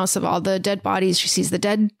is in the house of all the dead bodies. She sees the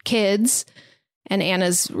dead kids, and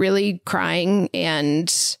Anna's really crying.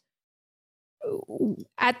 And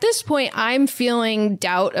at this point, I'm feeling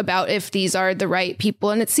doubt about if these are the right people.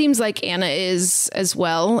 And it seems like Anna is as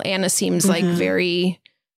well. Anna seems like very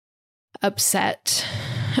upset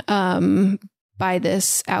by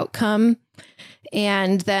this outcome.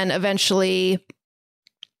 And then eventually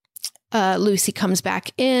Lucy comes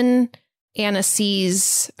back in. Anna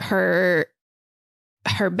sees her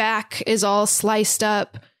back is all sliced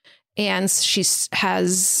up, and she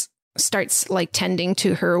starts like tending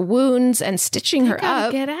to her wounds and stitching her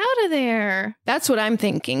up. Get out of there. That's what I'm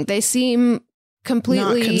thinking. They seem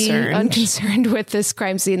completely unconcerned with this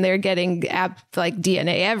crime scene. They're getting like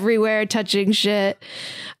DNA everywhere, touching shit.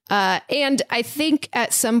 And I think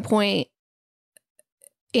at some point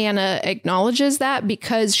Anna acknowledges that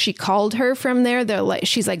because she called her from there.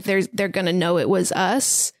 She's like, they're going to know it was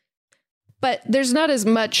us. But there's not as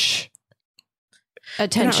much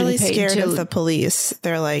attention paid to. They're not really scared of the police.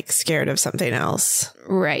 They're like scared of something else.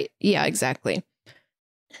 Right. Yeah, exactly.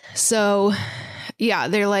 So, yeah,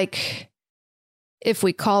 they're like, if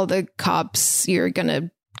we call the cops, you're going to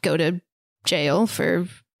go to jail for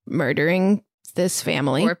murdering this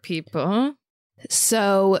family. Poor people.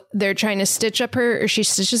 So they're trying to she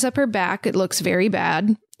stitches up her back. It looks very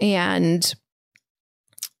bad. And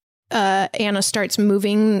Anna starts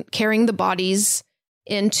carrying the bodies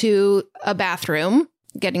into a bathroom,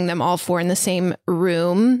 getting them all four in the same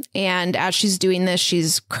room. And as she's doing this,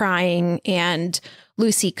 she's crying, and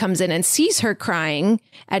Lucy comes in and sees her crying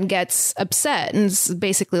and gets upset and is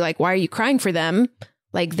basically like, why are you crying for them?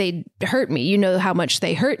 Like, they hurt me. You know how much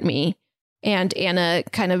they hurt me. And Anna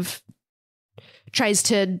kind of tries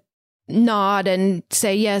to nod and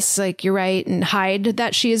say, yes, like, you're right, and hide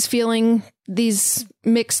that she is feeling these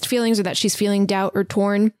mixed feelings or that she's feeling doubt or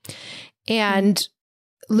torn. And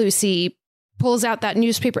Lucy pulls out that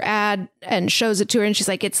newspaper ad and shows it to her, and she's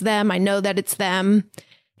like, it's them. I know that it's them.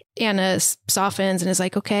 Anna softens and is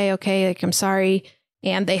like, okay, like, I'm sorry.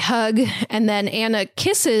 And they hug, and then Anna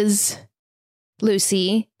kisses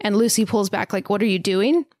Lucy, and Lucy pulls back like, what are you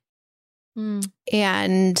doing?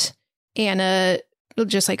 And Anna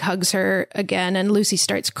just like hugs her again. And Lucy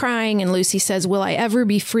starts crying. And Lucy says, will I ever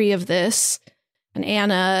be free of this? And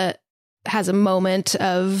Anna has a moment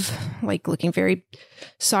of like looking very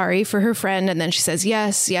sorry for her friend. And then she says,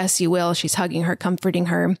 yes, you will. She's hugging her, comforting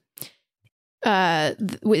her.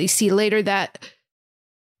 We see later that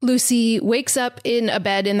Lucy wakes up in a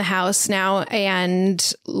bed in the house now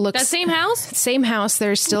and looks... That same house? Same house.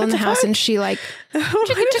 They're still in the house. And she like... Do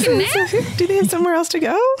they have somewhere else to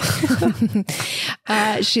go?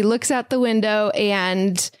 She looks out the window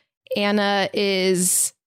and Anna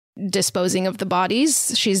is disposing of the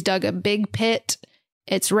bodies. She's dug a big pit.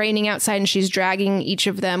 It's raining outside and she's dragging each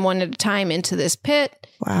of them one at a time into this pit.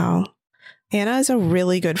 Wow. Anna is a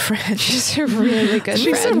really good friend. She's a really good friend.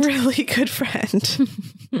 She's a really good friend.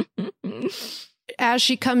 As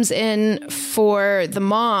she comes in for the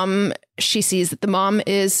mom, she sees that the mom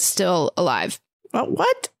is still alive.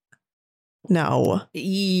 What? No.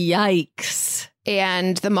 Yikes.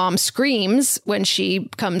 And the mom screams when she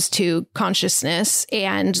comes to consciousness,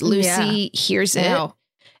 and Lucy hears it. Ow.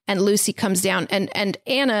 And Lucy comes down and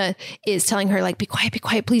Anna is telling her, like, be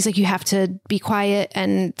quiet, please. Like, you have to be quiet.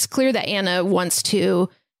 And it's clear that Anna wants to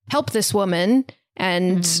help this woman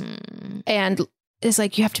and is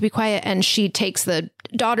like, you have to be quiet. And she takes the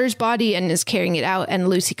daughter's body and is carrying it out. And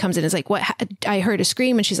Lucy comes in and is like, what? I heard a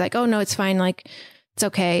scream. And she's like, oh, no, it's fine. Like, it's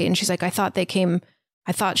okay. And she's like, I thought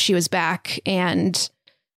she was back. And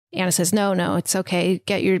Anna says, no, it's okay.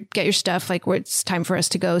 Get your stuff. Like, it's time for us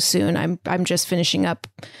to go soon. I'm just finishing up.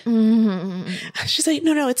 She's like,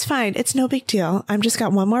 no, it's fine. It's no big deal. I'm just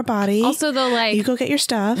got one more body. Also, though, like, you go get your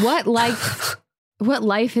stuff. What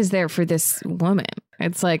life is there for this woman?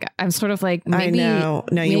 It's like, I'm sort of like, maybe. I know.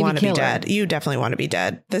 No, you want to be dead. Her. You definitely want to be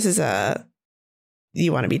dead.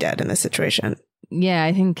 You want to be dead in this situation. Yeah,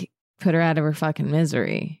 I think put her out of her fucking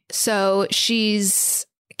misery. So she's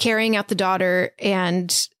carrying out the daughter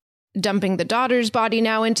and dumping the daughter's body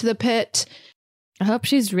now into the pit. I hope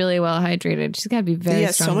she's really well hydrated. She's got to be very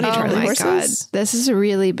strong. So many Charlie horses. God. This is a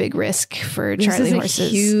really big risk for Charlie horses. This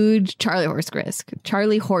is a huge Charlie horse risk.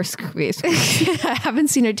 Charlie horse risk. I haven't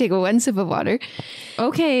seen her take one sip of water.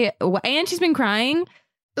 Okay. And she's been crying.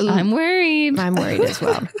 I'm worried. I'm worried as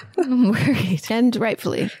well. I'm worried. And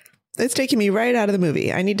rightfully. It's taking me right out of the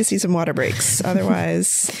movie. I need to see some water breaks.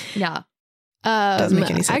 Otherwise. Yeah. Doesn't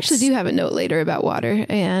make any sense. I actually do have a note later about water,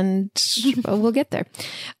 and we'll get there.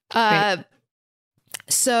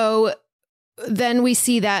 So then we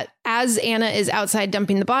see that as Anna is outside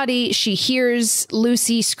dumping the body, she hears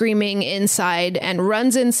Lucy screaming inside and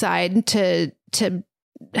runs inside to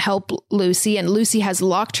help Lucy. And Lucy has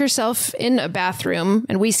locked herself in a bathroom,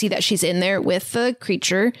 and we see that she's in there with the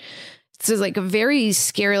creature. This is like a very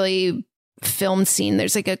scarily film scene.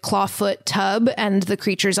 There's like a clawfoot tub and the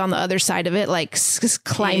creature's on the other side of it, like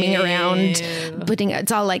climbing around,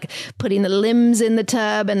 it's all like putting the limbs in the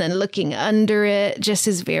tub and then looking under it. Just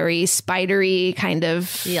is very spidery, kind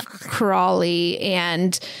of crawly.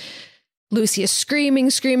 And Lucy is screaming,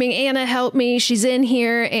 Anna, help me. She's in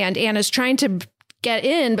here. And Anna's trying to get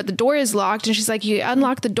in, but the door is locked. And she's like, you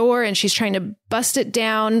unlock the door, and she's trying to bust it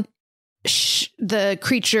down. The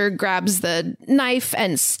creature grabs the knife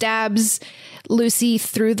and stabs Lucy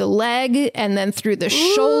through the leg and then through the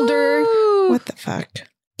shoulder. What the fuck?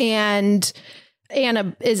 And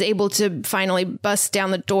Anna is able to finally bust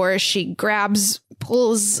down the door. She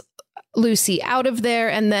pulls Lucy out of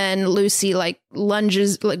there, and then Lucy like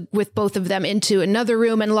lunges like with both of them into another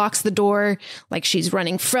room and locks the door, like she's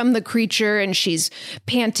running from the creature, and she's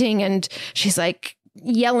panting, and she's like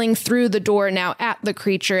yelling through the door now at the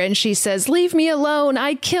creature, and she says, leave me alone,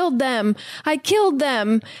 I killed them,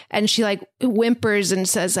 and she like whimpers and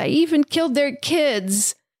says, I even killed their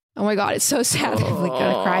kids. Oh my god, it's so sad. I'm like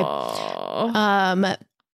gonna cry.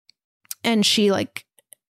 And she like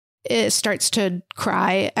starts to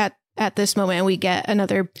cry at this moment, and we get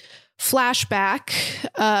another flashback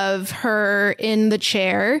of her in the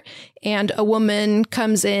chair, and a woman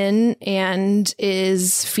comes in and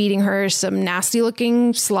is feeding her some nasty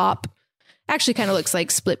looking slop. Actually kind of looks like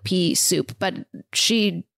split pea soup, but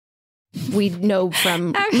we know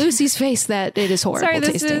from Lucy's face that it is horrible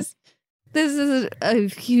tasting. This is a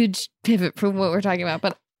huge pivot from what we're talking about,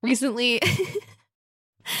 but recently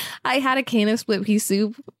I had a can of split pea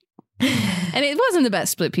soup. And it wasn't the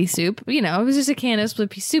best split pea soup. You know, it was just a can of split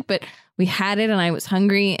pea soup, but we had it and I was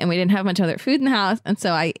hungry and we didn't have much other food in the house. And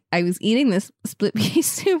so I was eating this split pea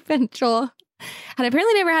soup, and Joel had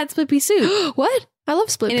apparently never had split pea soup. What? I love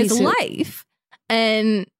split pea soup. In his life.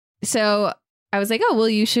 And so I was like, oh, well,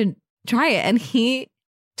 you should try it. And he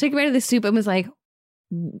took a bite of the soup and was like,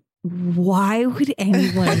 why would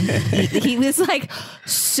anyone eat? He was like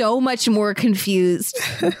so much more confused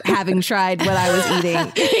having tried what I was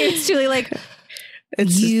eating. He was truly like,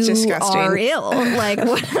 It's you disgusting. are ill. Like,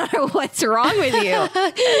 what's wrong with you?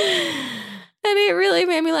 And it really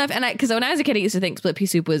made me laugh. And because when I was a kid, I used to think split pea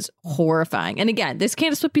soup was horrifying. And again, this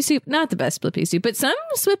can of split pea soup, not the best split pea soup, but some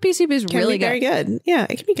split pea soup is really good. Very good. Yeah,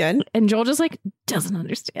 it can be good. And Joel just like doesn't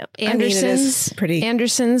understand. Anderson's, I mean, it is pretty.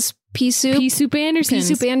 Anderson's pea soup. Pea soup Anderson's.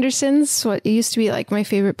 Pea soup Anderson's. What it used to be like my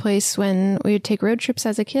favorite place when we would take road trips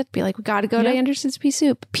as a kid. Be like, we got to go to Anderson's pea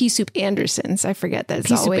soup. Pea soup Anderson's. I forget that it's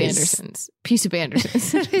pea always soup Anderson's. Pea soup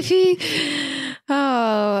Anderson's.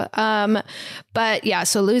 But yeah,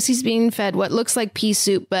 so Lucy's being fed what looks like pea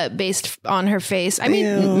soup, but based on her face. I mean,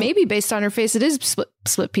 Ew. maybe based on her face, it is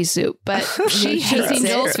split pea soup, but she hates seen it.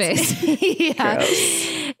 Joel's face. Yeah.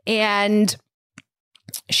 Gross. And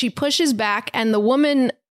she pushes back and the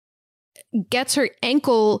woman gets her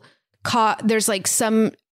ankle caught. There's like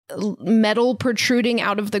some metal protruding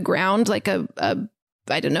out of the ground, like a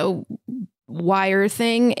I don't know, wire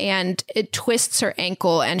thing, and it twists her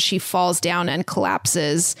ankle and she falls down and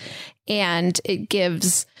collapses, and it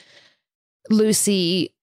gives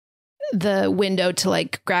Lucy the window to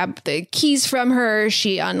like grab the keys from her.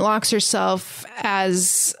 She unlocks herself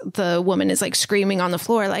as the woman is like screaming on the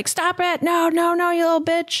floor, like, stop it. No, no, no, you little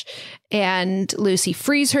bitch. And Lucy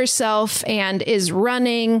frees herself and is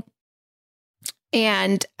running.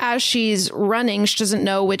 And as she's running, she doesn't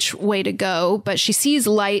know which way to go, but she sees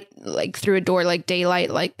light like through a door, like daylight,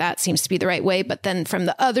 like that seems to be the right way. But then from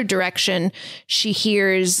the other direction, she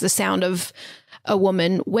hears the sound of a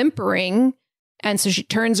woman whimpering. And so she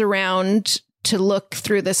turns around to look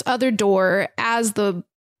through this other door as the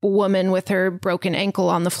woman with her broken ankle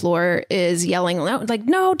on the floor is yelling like,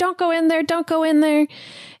 no, don't go in there. Don't go in there.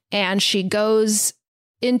 And she goes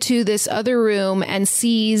into this other room and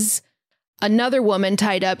sees another woman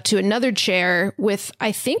tied up to another chair with,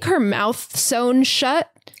 I think, her mouth sewn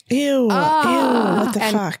shut. Ew. What the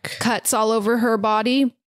and fuck? Cuts all over her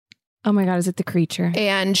body. Oh my God, is it the creature?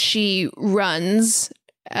 And she runs.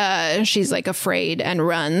 She's like afraid and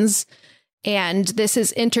runs. And this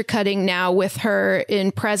is intercutting now with her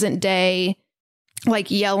in present day, like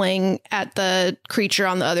yelling at the creature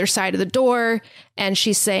on the other side of the door. And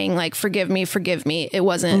she's saying like, forgive me. It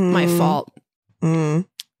wasn't my fault.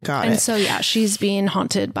 Got and it. so, yeah, she's being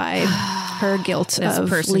haunted by her guilt This of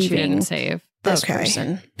person she leaving didn't save. this Okay.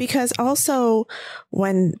 person. Because also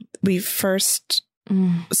when we first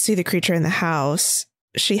see the creature in the house,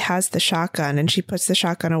 she has the shotgun and she puts the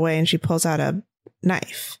shotgun away and she pulls out a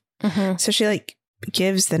knife. Mm-hmm. So she like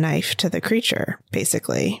gives the knife to the creature,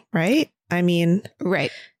 basically, right? I mean,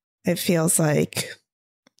 Right. it feels like,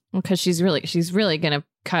 Because she's really going to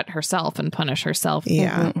cut herself and punish herself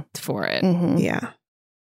yeah, for it. Mm-hmm. yeah.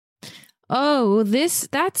 Oh,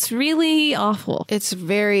 that's really awful. It's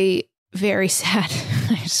very, very sad.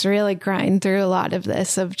 I just really grind through a lot of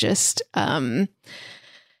this of just the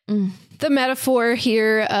metaphor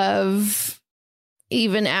here of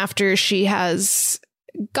even after she has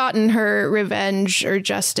gotten her revenge or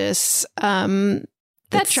justice, that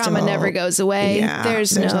It's trauma still- never goes away. Yeah,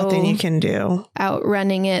 There's no nothing you can do.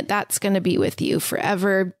 outrunning it. That's going to be with you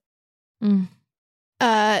forever.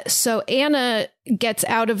 So Anna gets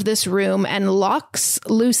out of this room and locks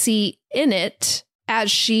Lucy in it as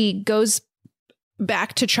she goes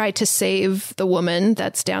back to try to save the woman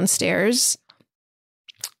that's downstairs.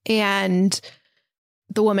 And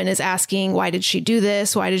the woman is asking, why did she do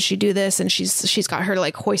this? Why did she do this? And she's got her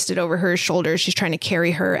like hoisted over her shoulders. She's trying to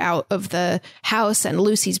carry her out of the house. And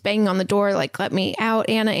Lucy's banging on the door, like, let me out,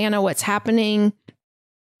 Anna, what's happening?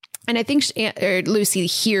 And I think Lucy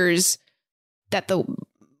hears that the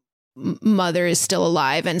mother is still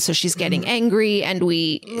alive. And so she's getting angry and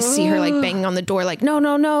we see her like banging on the door, like, no,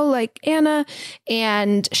 like Anna.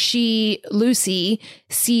 And Lucy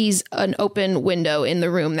sees an open window in the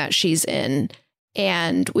room that she's in.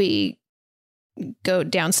 And we go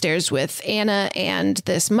downstairs with Anna and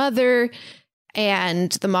this mother.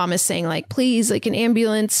 And the mom is saying like, please, like an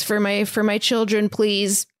ambulance for my children,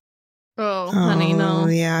 please. Oh, honey, no.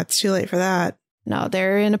 Yeah, it's too late for that. No,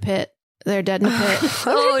 they're in a pit. They're dead in a pit.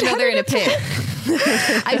 Oh, no, they're in a pit.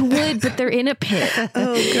 I would, but they're in a pit.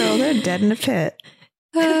 Oh, girl, they're dead in a pit.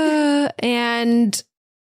 And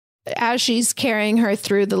as she's carrying her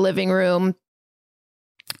through the living room,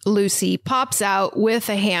 Lucy pops out with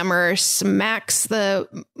a hammer, smacks the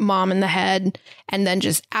mom in the head, and then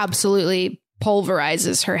just absolutely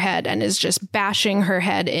pulverizes her head and is just bashing her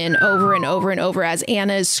head in over and over and over as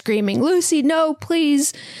Anna is screaming, Lucy, no,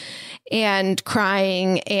 please. and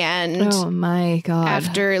crying. And oh my God.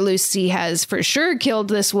 After Lucy has for sure killed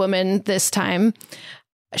this woman this time,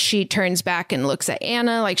 she turns back and looks at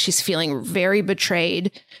Anna like she's feeling very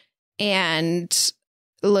betrayed, and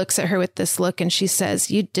looks at her with this look, and she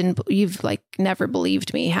says, you've like never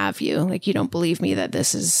believed me, have you? Like, you don't believe me that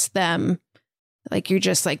this is them. Like, you're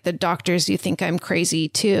just like the doctors, you think I'm crazy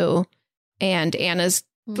too. And Anna's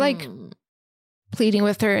like pleading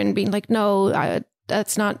with her and being like, no,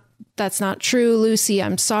 that's not true, Lucy,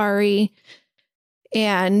 I'm sorry.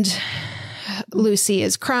 And Lucy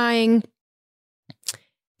is crying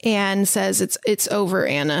and says, it's over,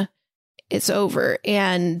 Anna. It's over.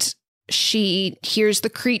 And she hears the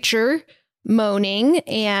creature moaning,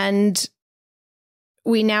 and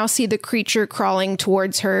we now see the creature crawling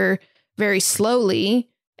towards her very slowly,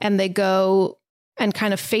 and they go and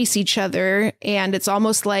kind of face each other, and it's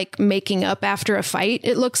almost like making up after a fight.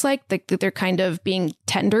 It looks like they're kind of being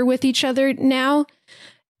tender with each other now.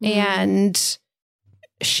 And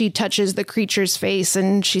she touches the creature's face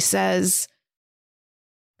and she says,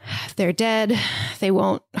 they're dead. They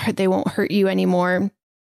won't hurt you anymore.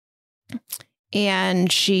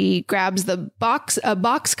 And she grabs a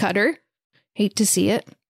box cutter. Hate to see it.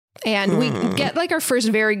 And we get like our first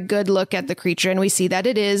very good look at the creature, and we see that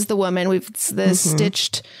it is the woman. We've the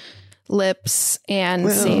stitched lips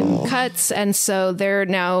and same cuts. And so they're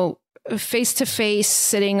now face to face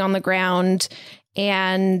sitting on the ground,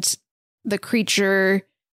 and the creature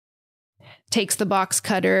takes the box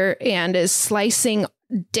cutter and is slicing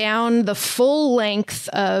down the full length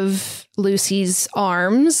of Lucy's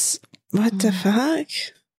arms. What the fuck?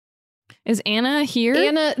 Is Anna here?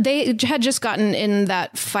 Anna, they had just gotten in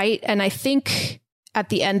that fight, and I think at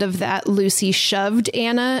the end of that, Lucy shoved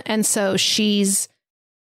Anna, and so she's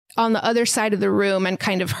on the other side of the room and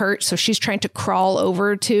kind of hurt, so she's trying to crawl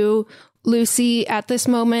over to Lucy at this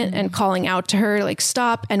moment and calling out to her, like,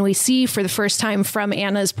 stop. And we see for the first time from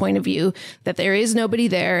Anna's point of view that there is nobody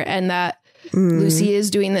there, and that Lucy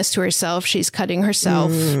is doing this to herself. She's cutting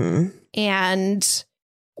herself. And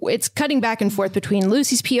it's cutting back and forth between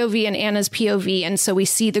Lucy's POV and Anna's POV. And so we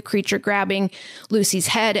see the creature grabbing Lucy's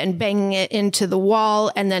head and banging it into the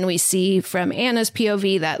wall. And then we see from Anna's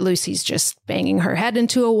POV that Lucy's just banging her head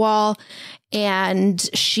into a wall. And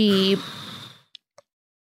she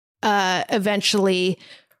eventually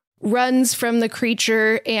runs from the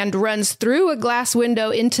creature and runs through a glass window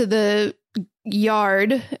into the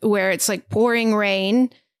yard where it's like pouring rain.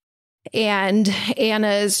 And Anna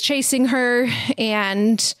is chasing her,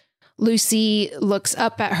 and Lucy looks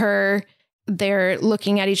up at her. They're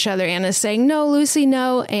looking at each other. Anna's saying, no, Lucy,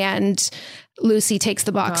 no. And Lucy takes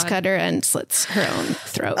the box cutter and slits her own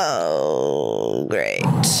throat. Oh, great.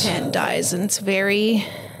 And dies. And it's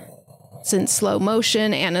in slow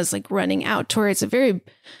motion. Anna's like running out towards a very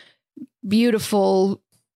beautiful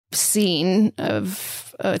scene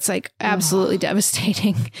of, it's like absolutely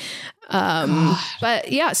devastating.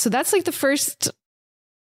 But yeah, so that's like the first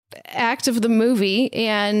act of the movie.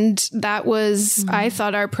 And that was, I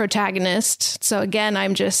thought, our protagonist. So again,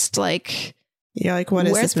 I'm just like, you're like, what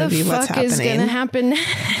is this movie? What's happening? What is going to happen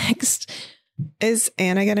next? Is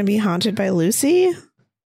Anna going to be haunted by Lucy?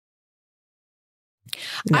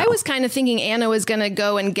 No. I was kind of thinking Anna was going to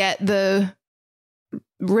go and get the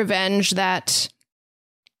revenge that,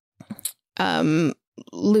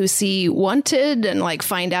 Lucy wanted, and like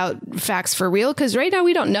find out facts for real, because right now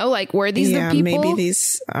we don't know, like, were these the people? Maybe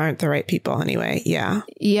these aren't the right people anyway. Yeah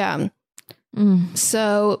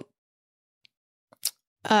So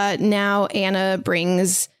now Anna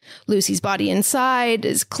brings Lucy's body inside,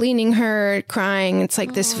 is cleaning her, crying. It's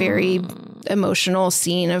like this very emotional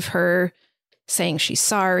scene of her saying she's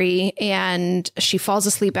sorry, and she falls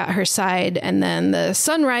asleep at her side, and then the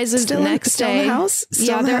sun rises the next day. In the house?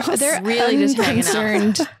 They're really just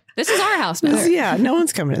concerned. This is our house now. Yeah, no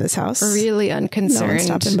one's coming to this house. Really unconcerned. No one's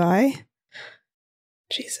stopping by.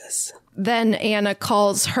 Jesus. Then Anna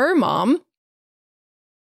calls her mom,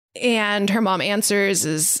 and her mom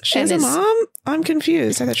answers. She has a mom? I'm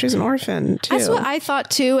confused. I thought she was an orphan too. That's what I thought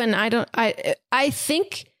too, and I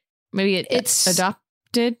think maybe it's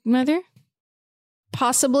adopted mother.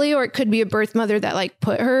 Possibly, or it could be a birth mother that like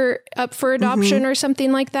put her up for adoption or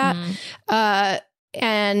something like that.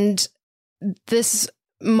 And this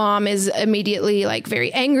mom is immediately like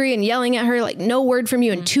very angry and yelling at her, like, no word from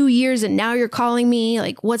you in 2 years, and now you're calling me.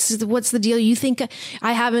 Like, what's the deal? You think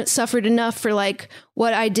I haven't suffered enough for like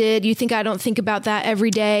what I did? You think I don't think about that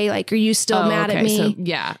every day? Like, are you still mad at me? So,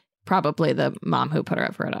 yeah, probably the mom who put her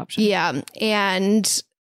up for adoption. Yeah, and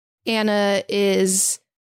Anna is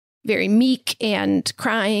very meek and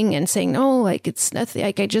crying and saying, no, like, it's nothing.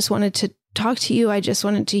 Like, I just wanted talk to you. I just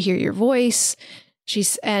wanted to hear your voice. She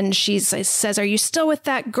says, are you still with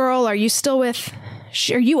that girl? Are you still with,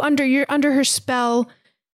 are you under her spell?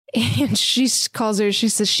 And she calls her, she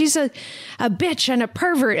says, she's a bitch and a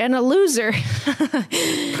pervert and a loser.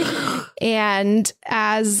 And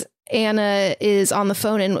as Anna is on the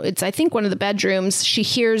phone, and it's, I think, one of the bedrooms, she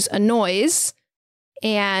hears a noise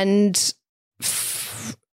and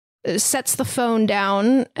sets the phone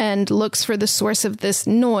down and looks for the source of this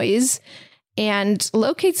noise and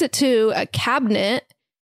locates it to a cabinet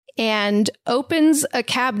and opens a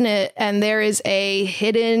cabinet, and there is a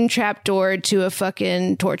hidden trapdoor to a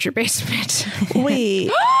fucking torture basement.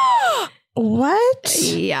 Wait. What?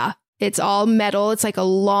 Yeah. It's all metal. It's like a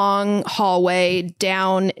long hallway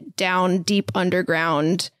down deep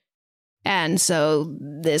underground. And so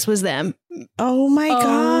this was them. Oh my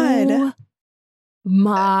God.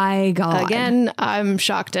 My God. Again, I'm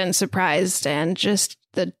shocked and surprised, and just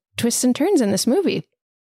the twists and turns in this movie.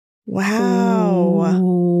 Wow.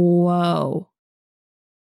 Whoa.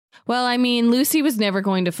 Well, I mean, Lucy was never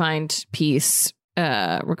going to find peace,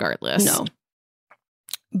 regardless. No.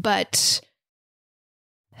 But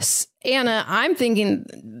Anna, I'm thinking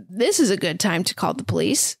this is a good time to call the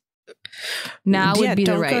police. Now would be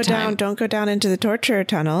the right time. Don't go down into the torture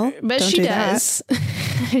tunnel. But don't she does.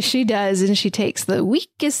 She does. And she takes the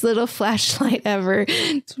weakest little flashlight ever.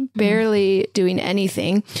 It's barely doing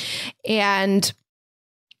anything. And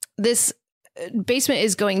this basement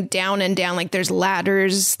is going down and down. Like, there's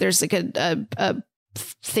ladders. There's like a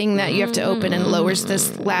thing that you have to open and lowers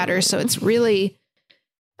this ladder. So it's really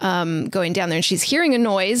going down there, and she's hearing a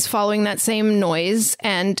noise following that same noise,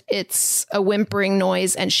 and it's a whimpering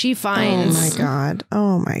noise, and she finds oh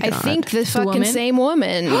my god, I think the fucking same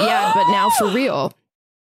woman. Yeah, but now for real.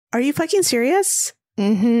 Are you fucking serious?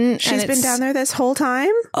 Mm-hmm. She's been down there this whole time?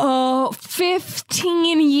 Oh,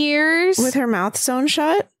 15 years? With her mouth sewn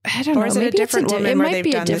shut? I don't know. Or is it a different woman? It where might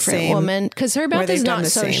be a different woman, because her mouth is not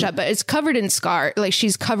sewn same. shut, but it's covered in scars. Like,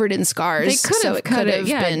 she's covered in scars. They could have, so it could have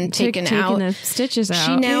been taken out. The stitches out.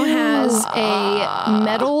 She now has a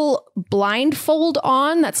metal blindfold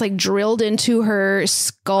on that's like drilled into her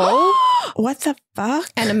skull. What the fuck?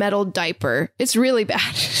 And a metal diaper. It's really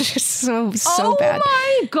bad. It's so bad.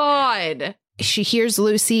 Oh my God. She hears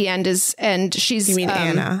Lucy and she's... You mean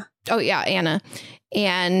Anna? Oh yeah, Anna.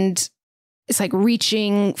 And it's like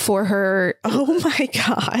reaching for her. Oh my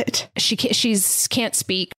God. She can't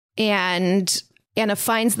speak. And Anna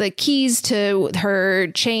finds the keys to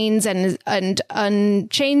her chains and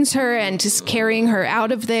unchains her and is carrying her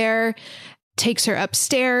out of there, takes her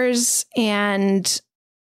upstairs. And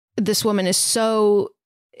this woman is so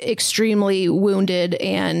extremely wounded,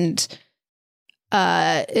 and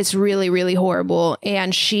it's really, really horrible.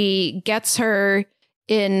 And she gets her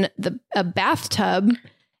in a bathtub,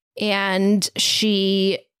 and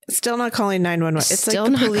she... Still not calling 911. It's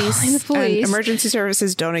like the police and emergency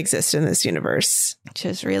services don't exist in this universe. Which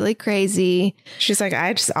is really crazy. She's like,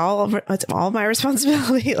 it's all my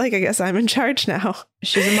responsibility. Like, I guess I'm in charge now.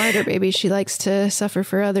 She's a martyr, baby. She likes to suffer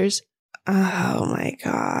for others. Oh my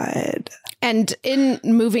God. And in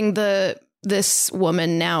moving this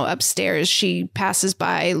woman now upstairs, she passes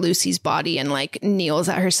by Lucy's body and like kneels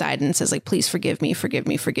at her side and says like, please forgive me, forgive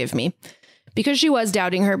me, forgive me. Because she was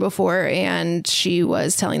doubting her before, and she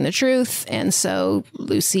was telling the truth. And so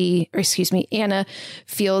Anna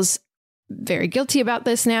feels very guilty about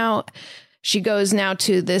this now. She goes now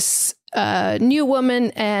to this new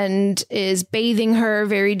woman and is bathing her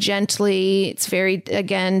very gently. It's very,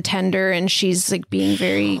 again, tender. And she's like being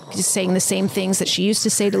just saying the same things that she used to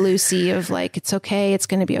say to Lucy of like, it's okay. It's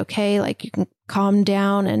going to be okay. Like, you can calm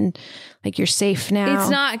down and like, you're safe now.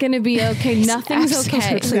 It's not going to be okay. Nothing's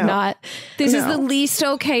okay. No. Not. This is the least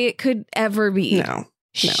okay it could ever be. No.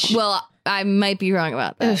 Well, I might be wrong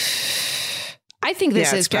about that. I think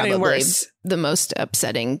this is probably the most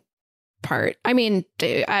upsetting part. I mean,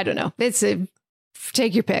 I don't know.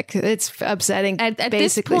 Take your pick. It's upsetting at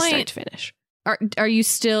basically this point, start to finish. Are you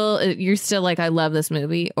still, you're still like, I love this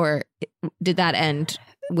movie, or did that end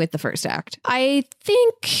with the first act? I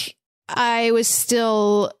think I was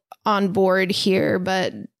still on board here,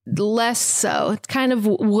 but less so. It's kind of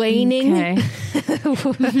waning.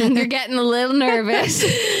 Okay. You're getting a little nervous.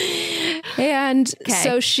 And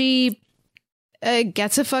so she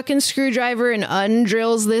gets a fucking screwdriver and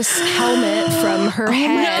undrills this helmet from her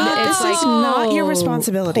head. No, it's this is not your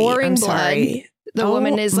responsibility. Pouring blood. The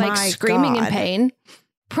woman is like screaming in pain.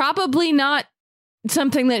 Probably not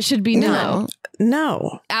something that should be done.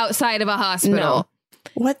 No. Outside of a hospital. No.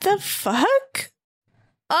 What the fuck?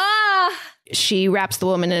 she wraps the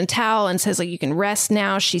woman in a towel and says, like, you can rest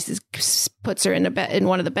now. She puts her in in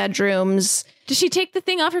one of the bedrooms. Does she take the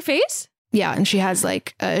thing off her face? Yeah, and she has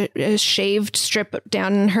like a shaved strip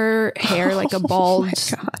down in her hair, like a bald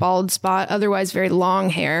spot, otherwise very long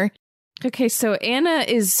hair. Okay, so Anna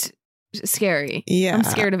is scary. Yeah. I'm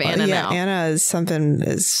scared of Anna now. Anna something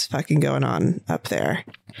is fucking going on up there.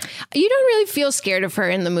 You don't really feel scared of her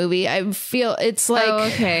in the movie. I feel it's like... Oh,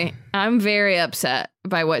 okay. I'm very upset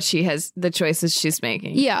by what the choices she's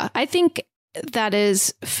making. Yeah, I think that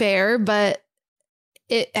is fair, but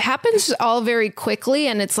it happens all very quickly,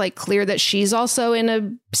 and it's like clear that she's also in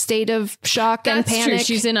a state of shock and panic. True.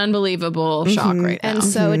 She's in unbelievable shock right now. And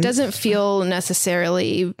so it doesn't feel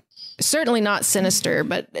necessarily... Certainly not sinister,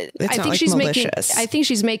 but I think she's malicious. I think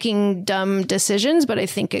she's making dumb decisions, but I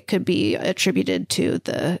think it could be attributed to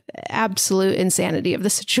the absolute insanity of the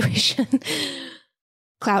situation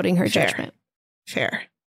clouding her judgment. Fair.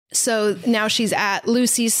 So now she's at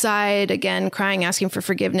Lucy's side again, crying, asking for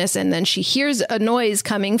forgiveness. And then she hears a noise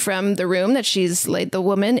coming from the room that she's laid the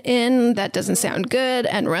woman in. That doesn't sound good,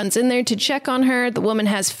 and runs in there to check on her. The woman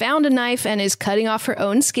has found a knife and is cutting off her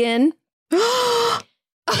own skin.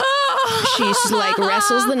 She's like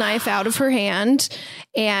wrestles the knife out of her hand,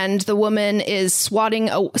 and the woman is swatting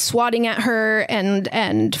at her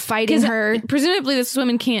and fighting her. Presumably this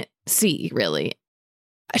woman can't see, really.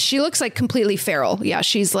 She looks like completely feral. Yeah,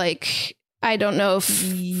 she's like, I don't know if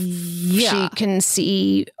she can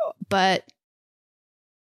see, but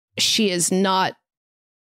she is not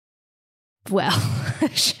well.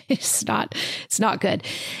 It's not good.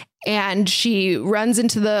 And she runs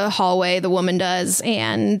into the hallway, the woman does,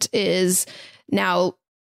 and is now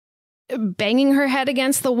banging her head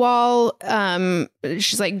against the wall.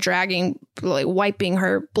 She's like wiping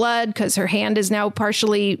her blood because her hand is now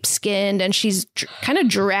partially skinned, and she's kind of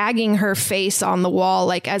dragging her face on the wall,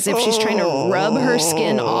 like as if she's trying to rub her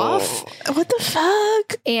skin off. What the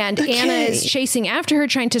fuck? And Anna is chasing after her,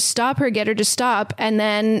 trying to stop her, get her to stop. And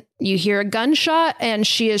then you hear a gunshot, and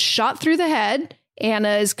she is shot through the head.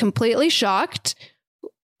 Anna is completely shocked,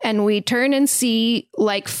 and we turn and see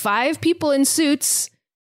like 5 people in suits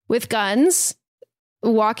with guns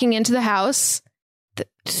walking into the house.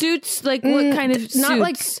 Suits? Like what kind of suits? Not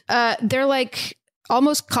like, they're like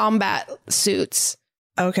almost combat suits.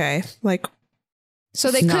 Okay. Like,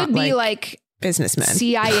 so they could be like businessmen,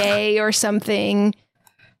 CIA or something,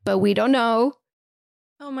 but we don't know.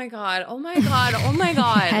 Oh my God. Oh my God. Oh my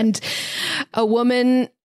God. And a woman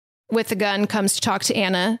with a gun comes to talk to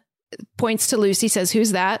Anna, points to Lucy, says,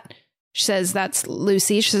 "Who's that?" She says, "That's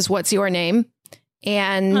Lucy." She says, "What's your name?"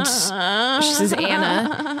 And she says,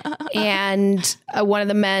 "Anna." And one of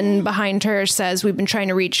the men behind her says, "We've been trying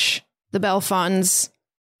to reach the Belfonds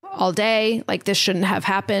all day. Like, this shouldn't have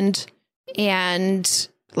happened. And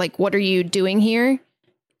like, what are you doing here?"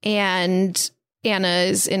 And Anna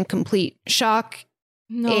is in complete shock.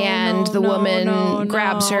 The woman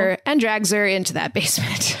grabs her and drags her into that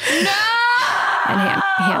basement. And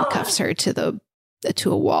handcuffs her to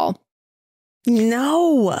a wall.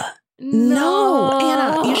 No,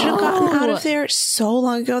 Anna, you should have gotten out of there so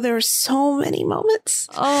long ago. There were so many moments.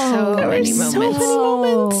 So many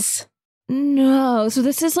moments. No. So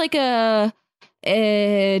this is like a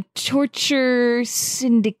torture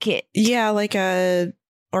syndicate. Yeah, like a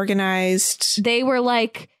organized. They were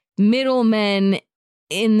like middlemen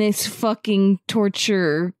in this fucking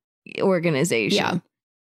torture organization. Yeah.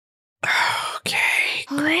 Okay.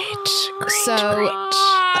 Great. So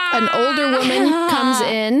an older woman comes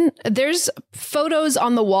in. There's photos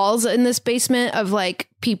on the walls in this basement of like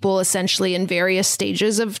people essentially in various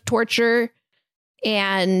stages of torture.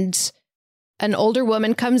 And an older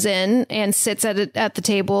woman comes in and sits at the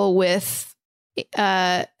table with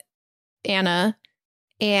Anna.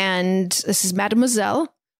 And this is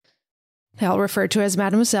Mademoiselle. They all refer to her as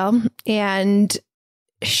Mademoiselle. And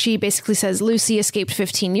she basically says, "Lucy escaped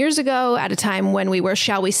 15 years ago at a time when we were,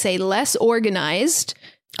 shall we say, less organized."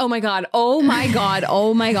 Oh my God. Oh my God.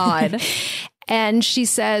 Oh my God. And she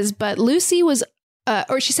says, but Lucy was,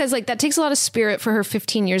 or she says, like, that takes a lot of spirit for her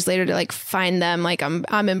 15 years later to like find them. Like,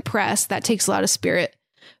 I'm impressed. That takes a lot of spirit.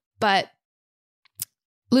 But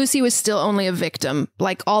Lucy was still only a victim,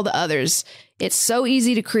 like all the others. It's so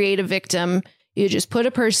easy to create a victim. You just put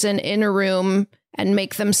a person in a room and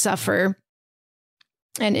make them suffer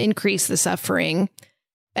and increase the suffering.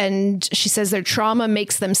 And she says their trauma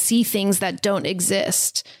makes them see things that don't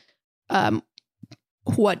exist.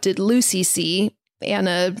 What did Lucy see?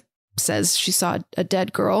 Anna says she saw a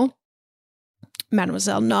dead girl.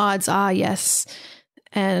 Mademoiselle nods. "Ah, yes.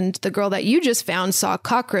 And the girl that you just found saw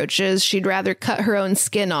cockroaches. She'd rather cut her own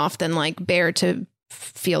skin off than like bear to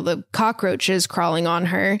feel the cockroaches crawling on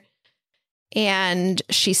her. And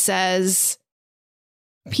she says,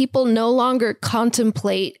 people no longer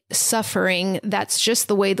contemplate suffering. That's just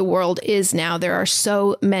the way the world is now. There are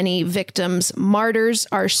so many victims. Martyrs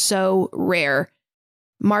are so rare.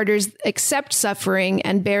 Martyrs accept suffering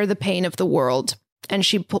and bear the pain of the world. And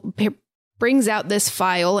she brings out this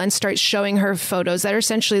file and starts showing her photos that are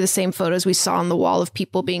essentially the same photos we saw on the wall of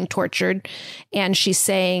people being tortured. And she's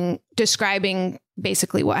describing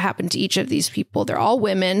basically what happened to each of these people. They're all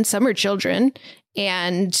women, some are children,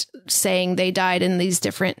 and saying they died in these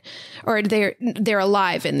different, or they're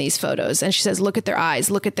alive in these photos. And she says, look at their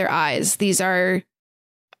eyes, look at their eyes. These are,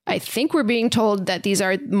 I think we're being told that these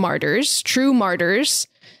are martyrs, true martyrs.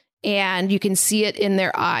 And you can see it in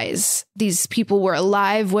their eyes. These people were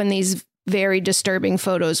alive when these very disturbing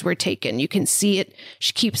photos were taken. You can see it.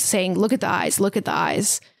 She keeps saying, look at the eyes, look at the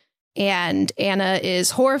eyes. And Anna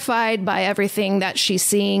is horrified by everything that she's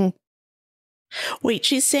seeing. Wait,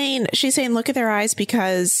 she's saying, look at their eyes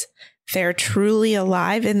because they're truly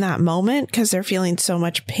alive in that moment because they're feeling so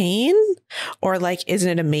much pain? Or like, isn't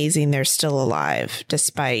it amazing they're still alive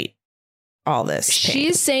despite all this pain?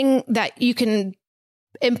 She's saying that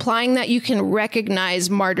implying that you can recognize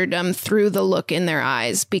martyrdom through the look in their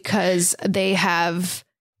eyes because they have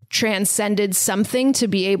transcended something to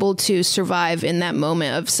be able to survive in that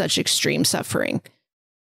moment of such extreme suffering.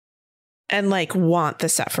 And like want the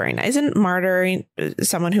suffering. Isn't martyring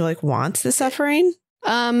someone who like wants the suffering?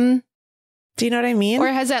 Do you know what I mean? Or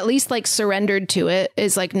has at least like surrendered to it,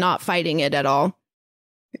 is like not fighting it at all.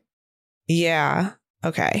 Yeah.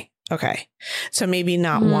 Okay. So maybe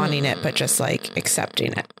not wanting it, but just like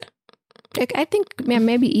accepting it. I think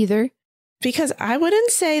maybe either. Because I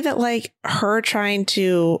wouldn't say that like her trying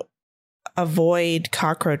to avoid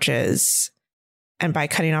cockroaches and by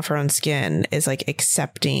cutting off her own skin is like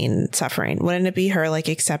accepting suffering. Wouldn't it be her like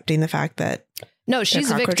accepting the fact that no, she's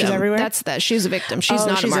a victim. Everywhere? That's that. She's a victim. She's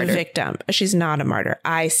not a martyr. She's a victim. She's not a martyr.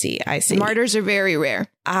 I see. Martyrs are very rare.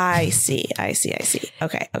 I see.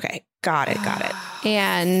 Okay. Got it.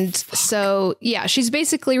 And so, yeah, she's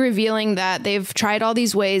basically revealing that they've tried all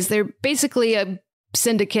these ways. They're basically a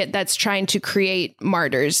syndicate that's trying to create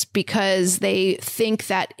martyrs because they think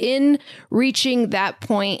that in reaching that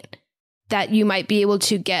point that you might be able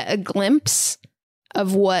to get a glimpse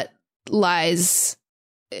of what lies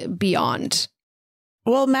beyond.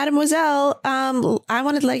 Well, Mademoiselle, I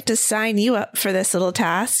would like to sign you up for this little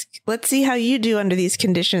task. Let's see how you do under these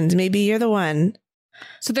conditions. Maybe you're the one.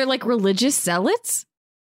 So they're like religious zealots?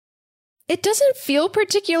 It doesn't feel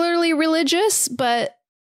particularly religious, but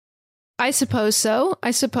I suppose so. I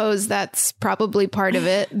suppose that's probably part of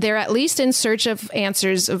it. They're at least in search of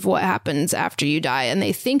answers of what happens after you die. And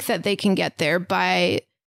they think that they can get there by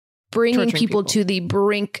bringing people to the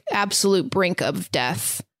absolute brink of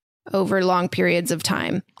death over long periods of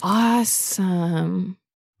time. Awesome.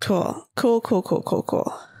 Cool.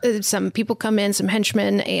 Some people come in, some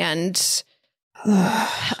henchmen, and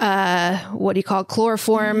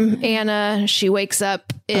chloroform Anna. She wakes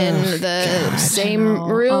up in the same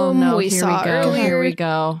room we saw earlier. Here we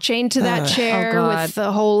go. Chained to that chair with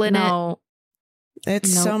the hole in it.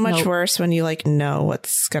 It's so much worse when you like know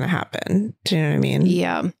what's gonna happen. Do you know what I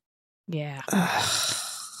mean? Yeah.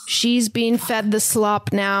 She's being fed the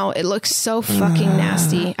slop now. It looks so fucking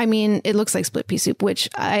nasty. I mean, it looks like split pea soup, which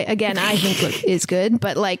I think is good,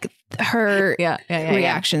 but like her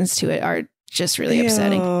reactions to it are just really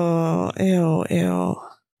upsetting. Ew.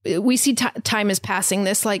 We see time is passing.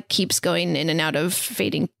 This like keeps going in and out of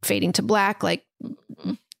fading to black. Like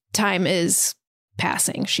time is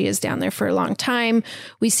passing. She is down there for a long time.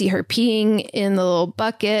 We see her peeing in the little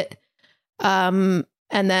bucket.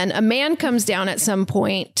 And then a man comes down at some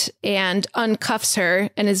point and uncuffs her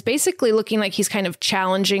and is basically looking like he's kind of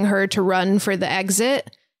challenging her to run for the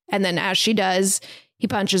exit. And then as she does, he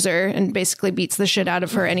punches her and basically beats the shit out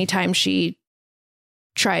of her anytime she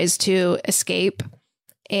tries to escape.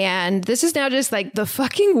 And this is now just like the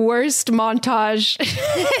fucking worst montage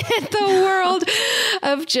in the world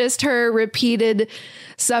of just her repeated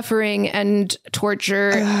suffering and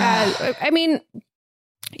torture.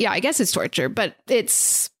 Yeah, I guess it's torture, but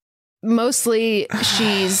it's mostly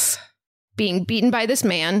she's being beaten by this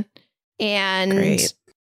man and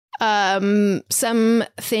some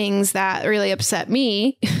things that really upset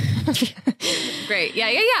me. Great. Yeah.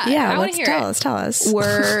 I want to hear it. Tell us.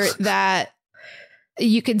 Were that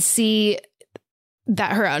you could see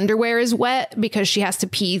that her underwear is wet because she has to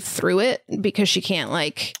pee through it because she can't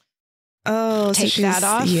like take that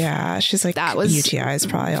off. Yeah, she's like that was UTIs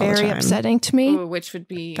probably all the time. Very upsetting to me. Ooh, which would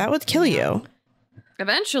be that would kill you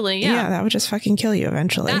eventually. Yeah, that would just fucking kill you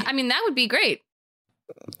eventually. That would be great.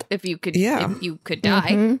 if you could die.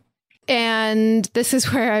 Mm-hmm. And this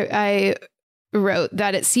is where I wrote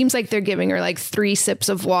that it seems like they're giving her like 3 sips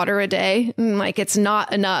of water a day. And like, it's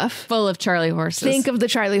not enough. Full of Charlie horses. Think of the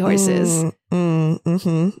Charlie horses. And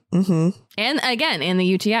again, in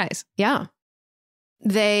the UTIs. Yeah.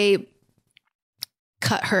 They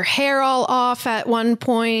cut her hair all off at one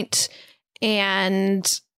point,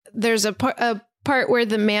 and there's a part where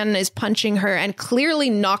the man is punching her and clearly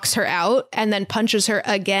knocks her out and then punches her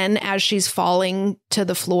again as she's falling to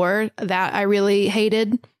the floor. That I really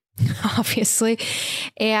hated, obviously.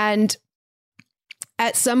 And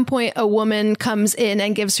at some point, a woman comes in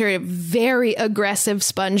and gives her a very aggressive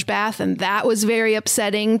sponge bath, and that was very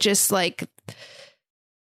upsetting. Just like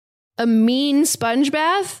a mean sponge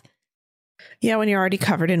bath. Yeah, when you're already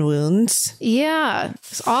covered in wounds. Yeah,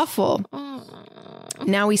 it's awful.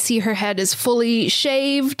 Now we see her head is fully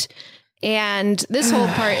shaved, and this whole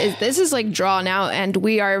part is like drawn out, and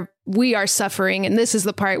we are suffering. And this is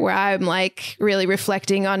the part where I'm like really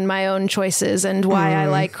reflecting on my own choices and why I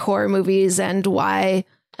like horror movies and why.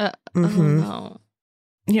 You're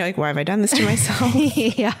like, why have I done this to myself?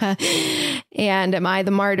 Yeah. And am I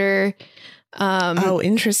the martyr?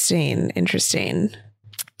 Interesting.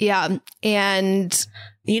 Yeah. And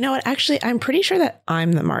you know what? Actually, I'm pretty sure that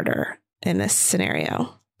I'm the martyr in this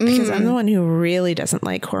scenario because I'm the one who really doesn't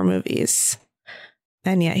like horror movies.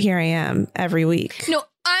 And yet here I am every week. No,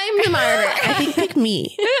 I'm the martyr. I think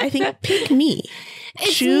pick me.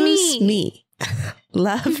 It's Choose me.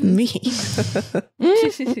 Love me.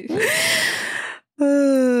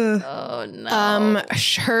 Oh, no.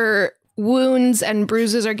 Her wounds and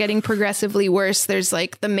bruises are getting progressively worse. There's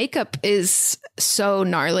like the makeup is so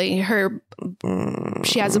gnarly.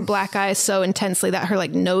 She has a black eye so intensely that her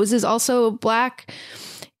like nose is also black.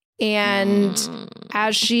 And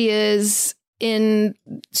as she is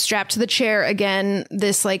strapped to the chair again,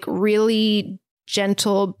 this like really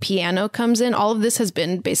gentle piano comes in. All of this has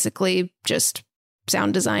been basically just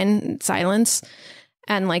sound design, silence.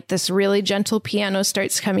 And like this really gentle piano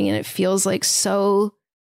starts coming in. It feels like so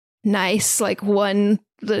nice. Like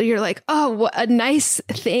you're like, oh, what a nice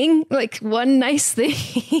thing. Like one nice thing.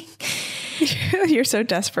 You're so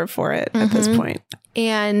desperate for it at this point.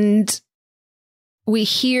 And we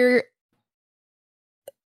hear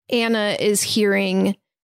Anna is hearing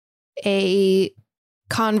a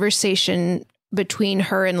conversation between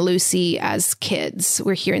her and Lucy as kids.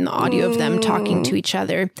 We're hearing the audio of them talking to each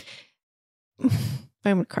other.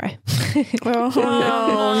 I'm gonna cry.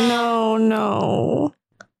 No.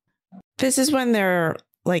 This is when they're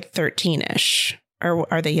like 13-ish,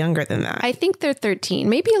 or are they younger than that? I think they're 13,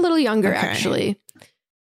 maybe a little younger, actually.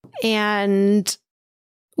 And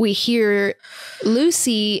we hear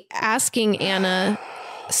Lucy asking Anna,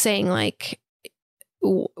 saying like,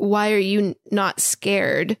 why are you not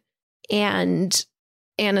scared? And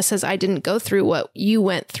Anna says, I didn't go through what you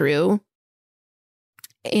went through.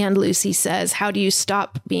 And Lucy says, how do you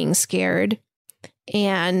stop being scared?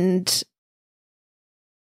 And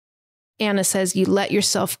Anna says, you let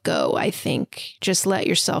yourself go, I think. Just let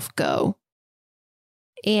yourself go.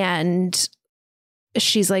 And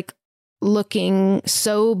she's like looking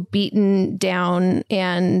so beaten down,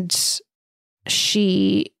 and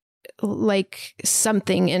she like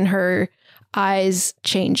something in her eyes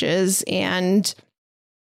changes, and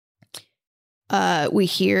we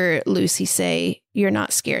hear Lucy say, you're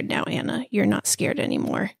not scared now, Anna. You're not scared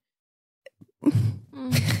anymore.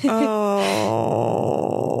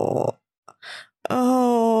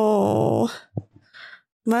 Oh,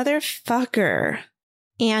 motherfucker.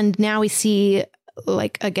 And now we see,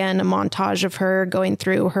 like, again, a montage of her going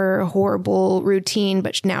through her horrible routine,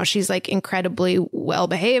 but now she's like incredibly well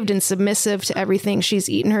behaved and submissive to everything. She's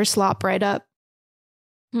eaten her slop right up.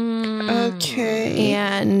 Okay.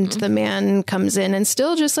 And the man comes in and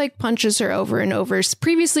still just like punches her over and over.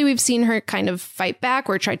 Previously, we've seen her kind of fight back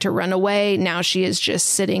or try to run away. Now she is just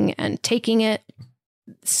sitting and taking it.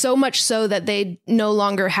 So much so that they no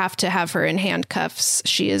longer have to have her in handcuffs.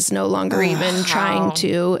 She is no longer even trying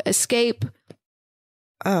to escape.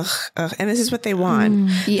 Ugh. And this is what they want.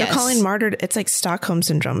 Yes. They're calling martyrdom. It's like Stockholm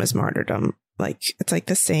syndrome is martyrdom. Like, it's like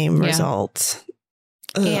the same result.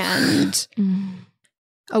 Ugh. And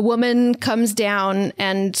a woman comes down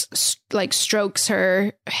and like strokes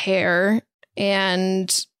her hair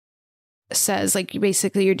and says, like,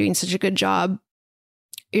 basically, you're doing such a good job.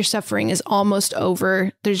 Your suffering is almost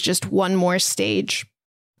over. There's just one more stage.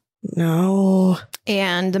 No.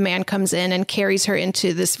 And the man comes in and carries her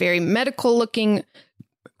into this very medical looking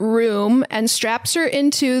room and straps her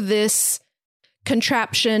into this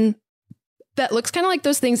contraption that looks kind of like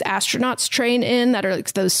those things astronauts train in, that are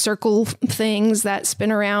like those circle things that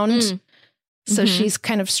spin around. So she's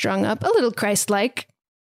kind of strung up, a little Christ-like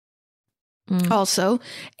also.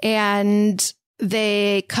 And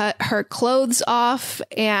they cut her clothes off,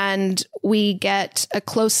 and we get a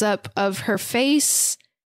close-up of her face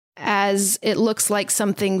as it looks like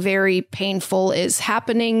something very painful is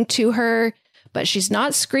happening to her, but she's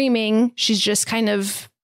not screaming. She's just kind of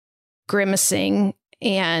grimacing,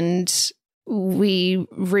 and we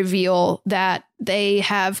reveal that they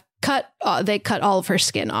cut all of her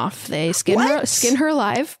skin off. They skin her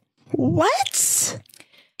alive. What?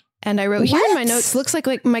 And I wrote here in my notes, looks like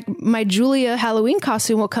my Julia Halloween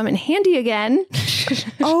costume will come in handy again.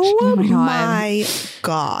 Oh my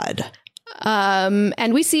God.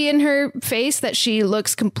 And we see in her face that she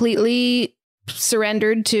looks completely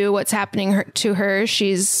surrendered to what's happening to her.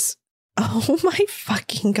 She's... Oh my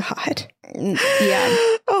fucking God. Yeah.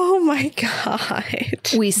 Oh my God.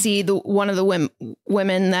 We see one of the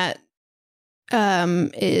women that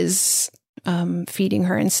is feeding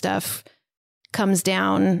her and stuff comes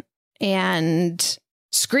down and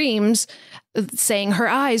screams, saying, her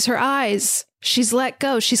eyes. She's let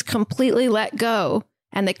go. She's completely let go.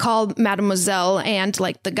 And they call Mademoiselle, and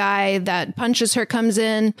like the guy that punches her comes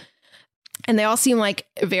in, and they all seem like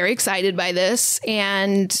very excited by this.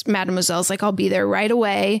 And Mademoiselle's like, I'll be there right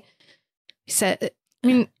away. He said, I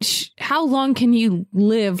mean, how long can you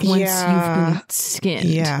live once you've been skinned?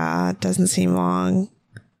 Yeah, it doesn't seem long.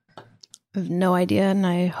 I have no idea, and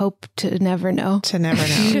I hope to never know. I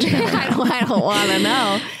don't want to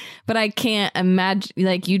know, but I can't imagine.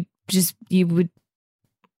 Like you would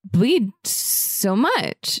bleed so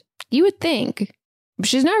much. You would think, but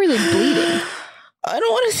she's not really bleeding. I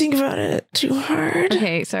don't want to think about it too hard.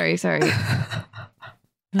 Okay, sorry.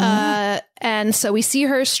 And so we see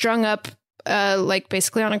her strung up, like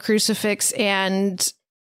basically on a crucifix, and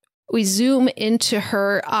we zoom into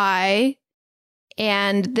her eye,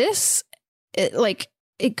 and this.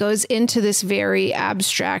 It goes into this very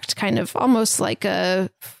abstract kind of almost like a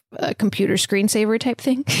computer screensaver type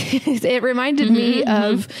thing. It reminded me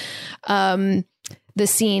of the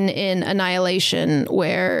scene in Annihilation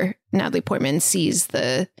where Natalie Portman sees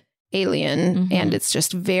the alien, and it's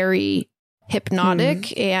just very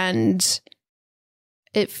hypnotic, and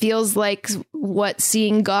it feels like what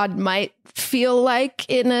seeing God might feel like,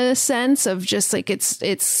 in a sense of just like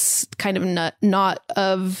it's kind of not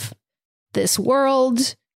of this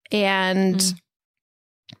world. And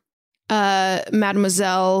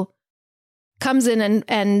Mademoiselle comes in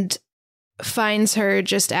and finds her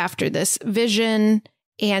just after this vision,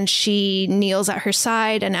 and she kneels at her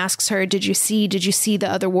side and asks her, did you see the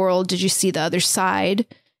other world? Did you see the other side?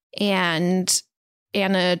 And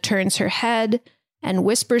Anna turns her head and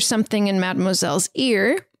whispers something in Mademoiselle's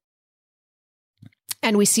ear.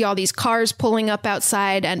 And we see all these cars pulling up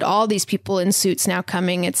outside, and all these people in suits now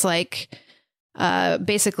coming. It's like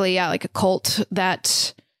basically like a cult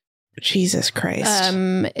that Jesus Christ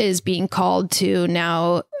is being called to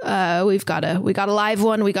now. We got a live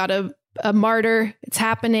one. We got a martyr. It's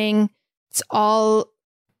happening. It's all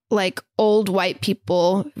like old white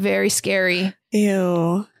people, very scary.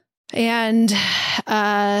 Ew. And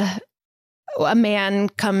a man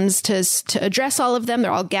comes to address all of them.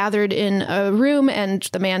 They're all gathered in a room, and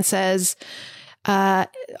the man says,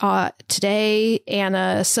 today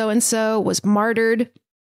Anna so-and-so was martyred.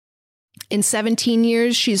 In 17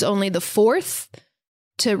 years, she's only the fourth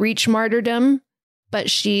to reach martyrdom, but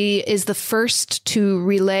she is the first to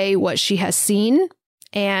relay what she has seen.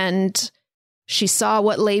 And she saw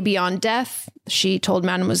what lay beyond death. She told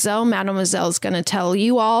Mademoiselle. Mademoiselle's going to tell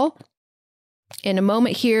you all. In a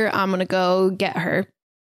moment here, I'm going to go get her.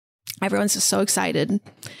 Everyone's just so excited.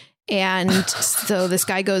 And so this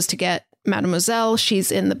guy goes to get Mademoiselle. She's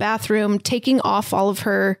in the bathroom taking off all of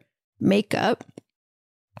her makeup.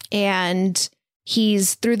 And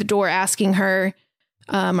he's through the door asking her,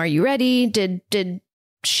 are you ready? Did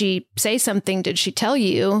she say something? Did she tell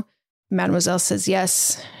you? Mademoiselle says,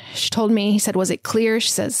 yes, she told me. He said, was it clear? She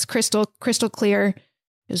says, crystal clear.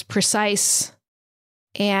 It was precise.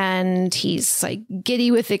 And he's like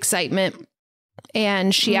giddy with excitement.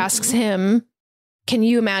 And she asks him, can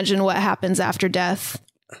you imagine what happens after death?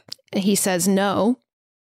 And he says, no.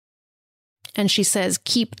 And she says,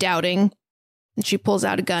 keep doubting. And she pulls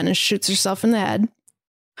out a gun and shoots herself in the head.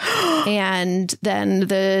 And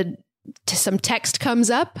then some text comes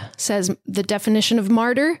up, says the definition of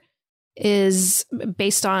martyr is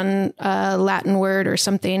based on a Latin word or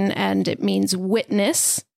something, and it means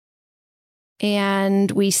witness. And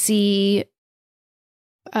we see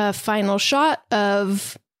a final shot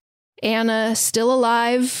of Anna still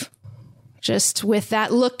alive, just with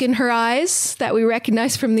that look in her eyes that we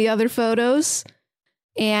recognize from the other photos.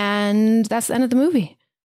 And that's the end of the movie.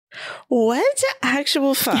 What the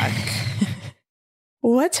actual fuck?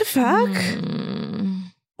 What the fuck?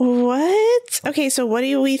 What? Okay, so what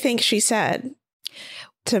do we think she said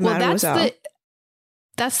to Mademoiselle?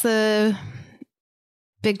 That's the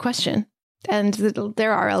big question. And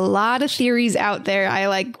there are a lot of theories out there.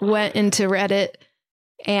 I went into Reddit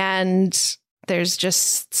and there's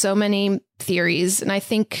just so many theories. And I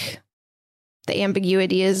think the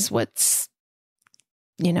ambiguity is what's,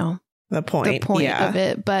 the point of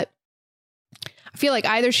it. But I feel like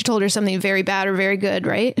either she told her something very bad or very good,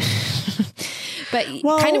 right? But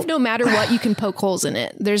kind of no matter what, you can poke holes in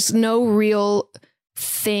it. There's no real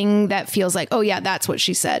thing that feels like, oh, yeah, that's what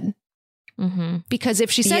she said. Mm-hmm. Because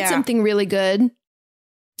if she said something really good,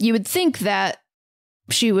 you would think that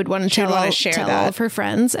she would want to tell all of her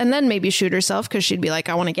friends and then maybe shoot herself because she'd be like,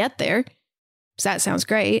 I want to get there. So that sounds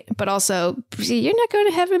great. But also, you're not going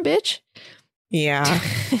to heaven, bitch. Yeah.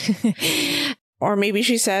 Or maybe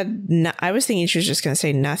she said, I was thinking she was just going to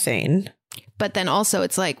say nothing. But then also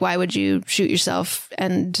it's like, why would you shoot yourself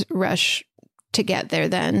and rush to get there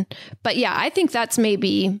then? But yeah, I think that's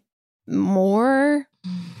maybe more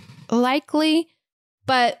likely.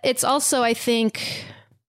 But it's also, I think,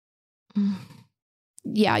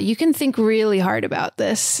 yeah, you can think really hard about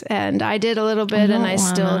this. And I did a little bit, and I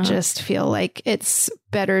still just feel like it's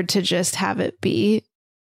better to just have it be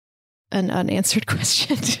an unanswered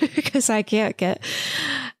question because I can't get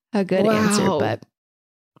a good answer. But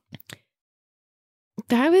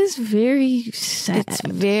that was very sad. It's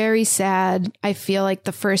very sad. I feel like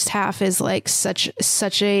the first half is like such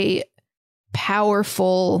a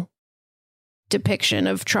powerful depiction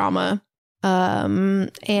of trauma.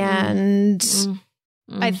 And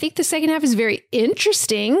I think the second half is very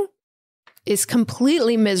interesting. Is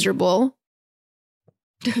completely miserable.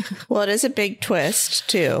 Well, it is a big twist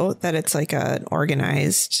too, that it's like an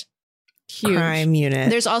organized crime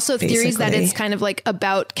unit. There's also theories that it's kind of like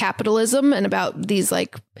about capitalism and about these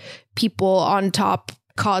like people on top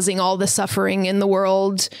causing all the suffering in the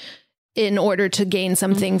world in order to gain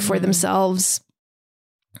something for themselves.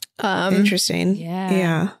 Interesting.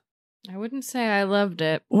 Yeah. I wouldn't say I loved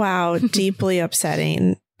it. Wow. Deeply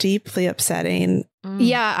upsetting. Deeply upsetting.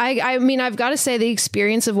 Yeah, I mean, I've got to say the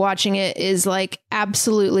experience of watching it is like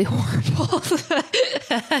absolutely horrible.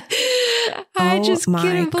 I just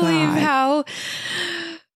couldn't believe how,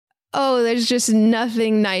 there's just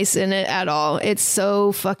nothing nice in it at all. It's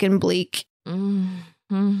so fucking bleak. It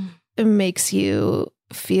makes you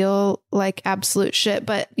feel like absolute shit.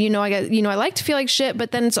 But I like to feel like shit,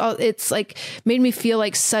 but then it's like made me feel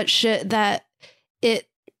like such shit that it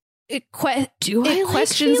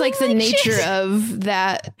questions like the nature of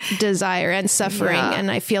that desire and suffering. Yeah. And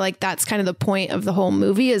I feel like that's kind of the point of the whole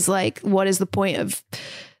movie is like, what is the point of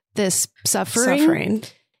this suffering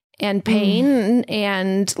and pain?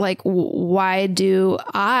 And like, why do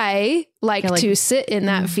I like to sit in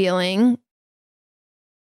that feeling?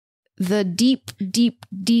 The deep, deep,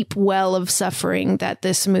 deep well of suffering that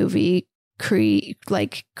this movie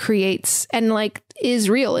creates and like is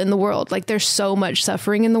real in the world. Like there's so much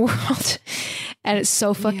suffering in the world and it's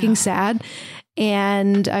so fucking sad.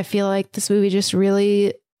 And I feel like this movie just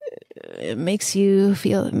really makes you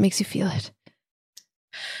feel it.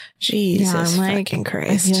 Jesus fucking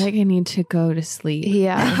Christ. I feel like I need to go to sleep.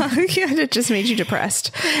 Yeah. It just made you depressed.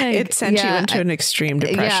 It sent you into an extreme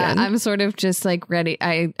depression. Yeah, I'm sort of just like ready.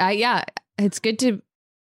 It's good to,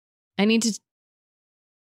 I need to,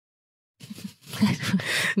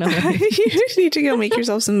 no, you need to go make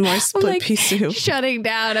yourself some more split pea soup. Shutting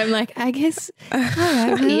down. I'm like, I guess. All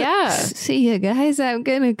right, well, see you guys. I'm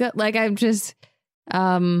gonna go. Like, I'm just.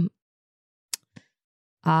 It's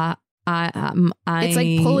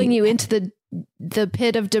like pulling you into the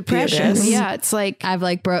pit of depression. Yeah, it's like I've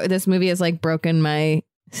like this movie has like broken my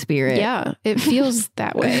spirit. Yeah, it feels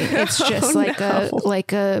that way. It's just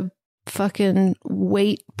like a fucking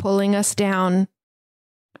weight pulling us down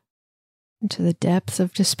into the depths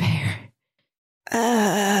of despair.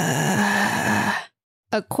 A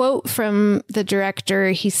quote from the director,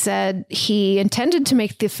 he said he intended to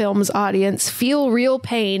make the film's audience feel real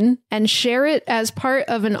pain and share it as part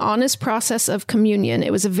of an honest process of communion.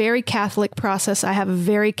 It was a very Catholic process. I have a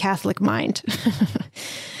very Catholic mind.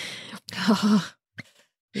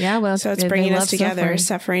 Yeah, well, so it's bringing us together.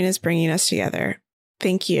 Suffering is bringing us together.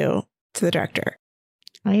 Thank you to the director.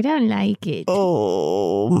 I don't like it.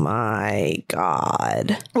 Oh my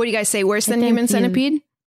God. What do you guys say? Worse than Human Centipede?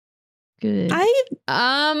 Good.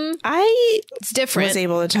 It's different. Was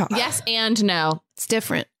able to talk. Yes and no. It's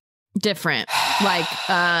different. different. Like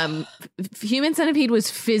Human Centipede was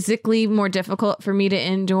physically more difficult for me to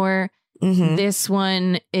endure. Mm-hmm. This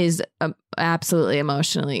one is absolutely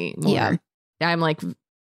emotionally more. Yeah. I'm like,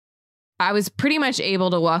 I was pretty much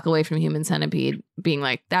able to walk away from Human Centipede being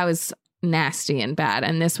like, that was nasty and bad.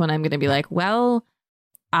 And this one I'm going to be like, well,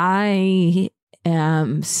 I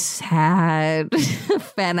am sad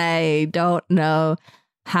and I don't know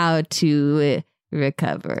how to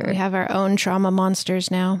recover. We have our own trauma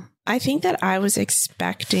monsters now. I think that I was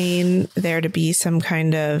expecting there to be some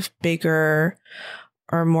kind of bigger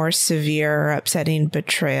or more severe or upsetting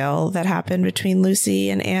betrayal that happened between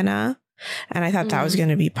Lucy and Anna. And I thought that was going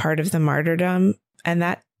to be part of the martyrdom. And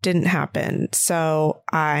that didn't happen. So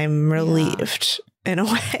I'm relieved in a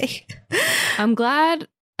way. I'm glad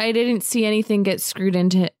I didn't see anything get screwed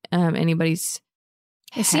into anybody's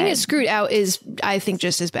head. Seeing it screwed out is, I think,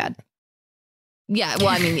 just as bad. Yeah, well,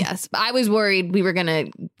 I mean, yes. I was worried we were going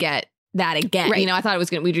to get that again. Right. You know, I thought we were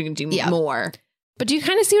going to do more. But do you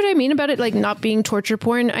kind of see what I mean about it, like not being torture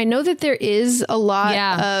porn? I know that there is a lot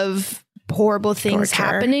of horrible things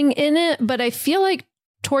happening in it, but I feel like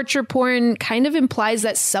torture porn kind of implies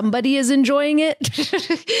that somebody is enjoying it.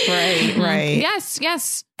 Right.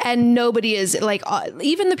 Yes. And nobody is, like,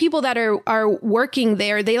 even the people that are working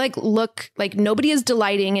there, they like look like nobody is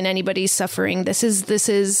delighting in anybody's suffering. This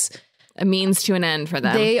is a means to an end for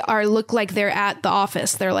them. They look like they're at the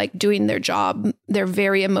office. They're like doing their job. They're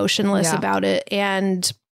very emotionless about it.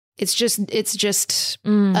 And it's just an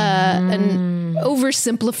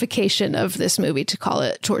oversimplification of this movie to call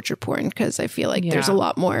it torture porn, because I feel like there's a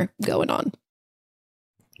lot more going on.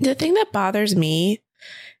 The thing that bothers me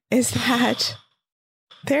is that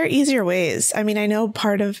there are easier ways. I mean, I know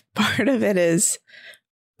part of it is,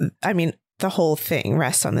 I mean, the whole thing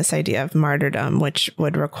rests on this idea of martyrdom, which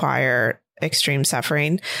would require extreme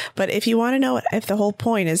suffering. But if you want to know if the whole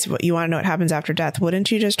point is what you want to know what happens after death, wouldn't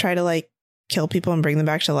you just try to like kill people and bring them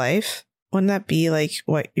back to life? Wouldn't that be like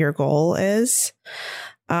what your goal is?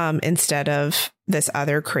 Instead of this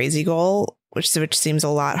other crazy goal, which seems a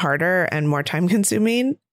lot harder and more time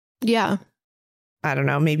consuming. Yeah. I don't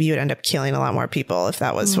know. Maybe you would end up killing a lot more people if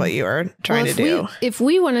that was what you were trying to do. If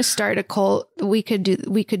we want to start a cult, we could do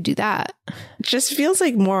that. It just feels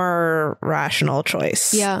like more rational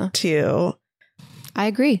choice. Yeah. I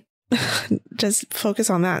agree. Just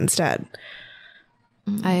focus on that instead.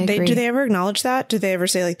 I agree. Do they ever acknowledge that? Do they ever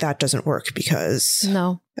say like that doesn't work because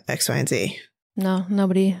X, Y, and Z? No,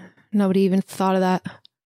 nobody even thought of that.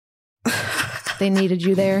 They needed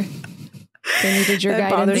you there. They needed your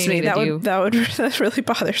guidance. Bothers me. That really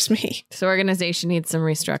bothers me. This organization needs some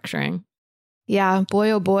restructuring. Yeah, boy,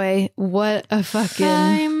 oh boy, what a fucking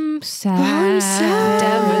I'm sad.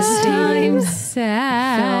 Devastating. I'm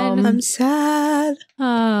sad. film. I'm sad. Oh,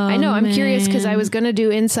 I know. I'm curious because I was gonna do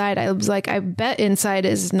Inside. I was like, I bet Inside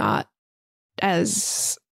is not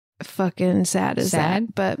as fucking sad as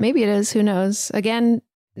that, but maybe it is. Who knows? Again,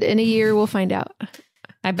 in a year we'll find out.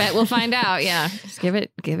 I bet we'll find out. Yeah, just give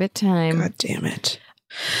it time. God damn it.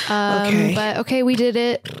 Okay. But okay, we did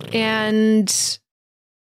it, and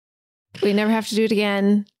we never have to do it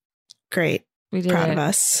again. Great. We did Proud it. of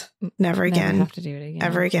us. Never again. Have to do it again.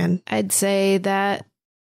 Ever again. I'd say that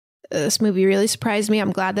this movie really surprised me.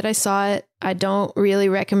 I'm glad that I saw it. I don't really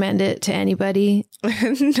recommend it to anybody.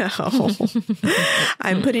 No.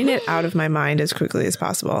 I'm putting it out of my mind as quickly as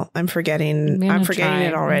possible. I'm forgetting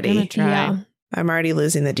it already. I'm gonna try. Yeah. I'm already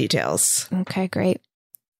losing the details. Okay, great.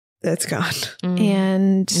 It's gone.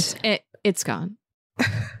 And it's gone.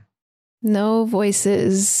 no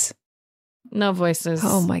voices. No voices.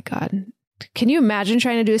 Oh my God. Can you imagine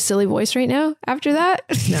trying to do a silly voice right now after that?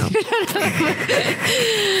 No.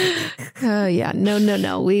 Oh yeah.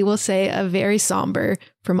 No. We will say a very somber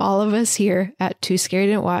from all of us here at Too Scary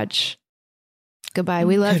Didn't Watch. Goodbye.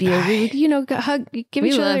 We love you. Hug. Give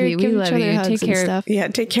each other. Give each other hugs Take care. and stuff. Yeah.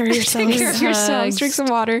 Take care of yourselves. Take care of yourselves. Drink some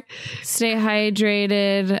water. Stay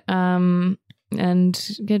hydrated. And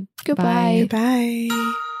Goodbye. Bye.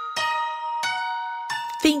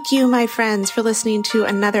 Thank you, my friends, for listening to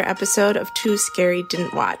another episode of Too Scary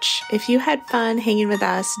Didn't Watch. If you had fun hanging with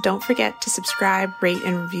us, don't forget to subscribe, rate,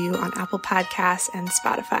 and review on Apple Podcasts and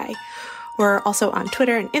Spotify. We're also on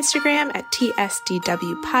Twitter and Instagram at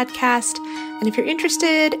TSDW Podcast. And if you're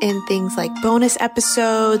interested in things like bonus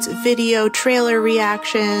episodes, video trailer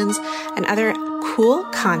reactions, and other cool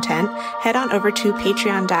content, head on over to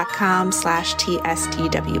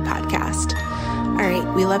patreon.com/TSDW Podcast. All right,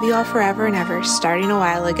 we love you all forever and ever, starting a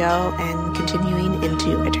while ago and continuing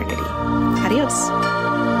into eternity. Adios.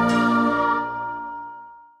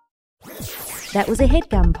 That was a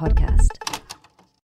HeadGum podcast.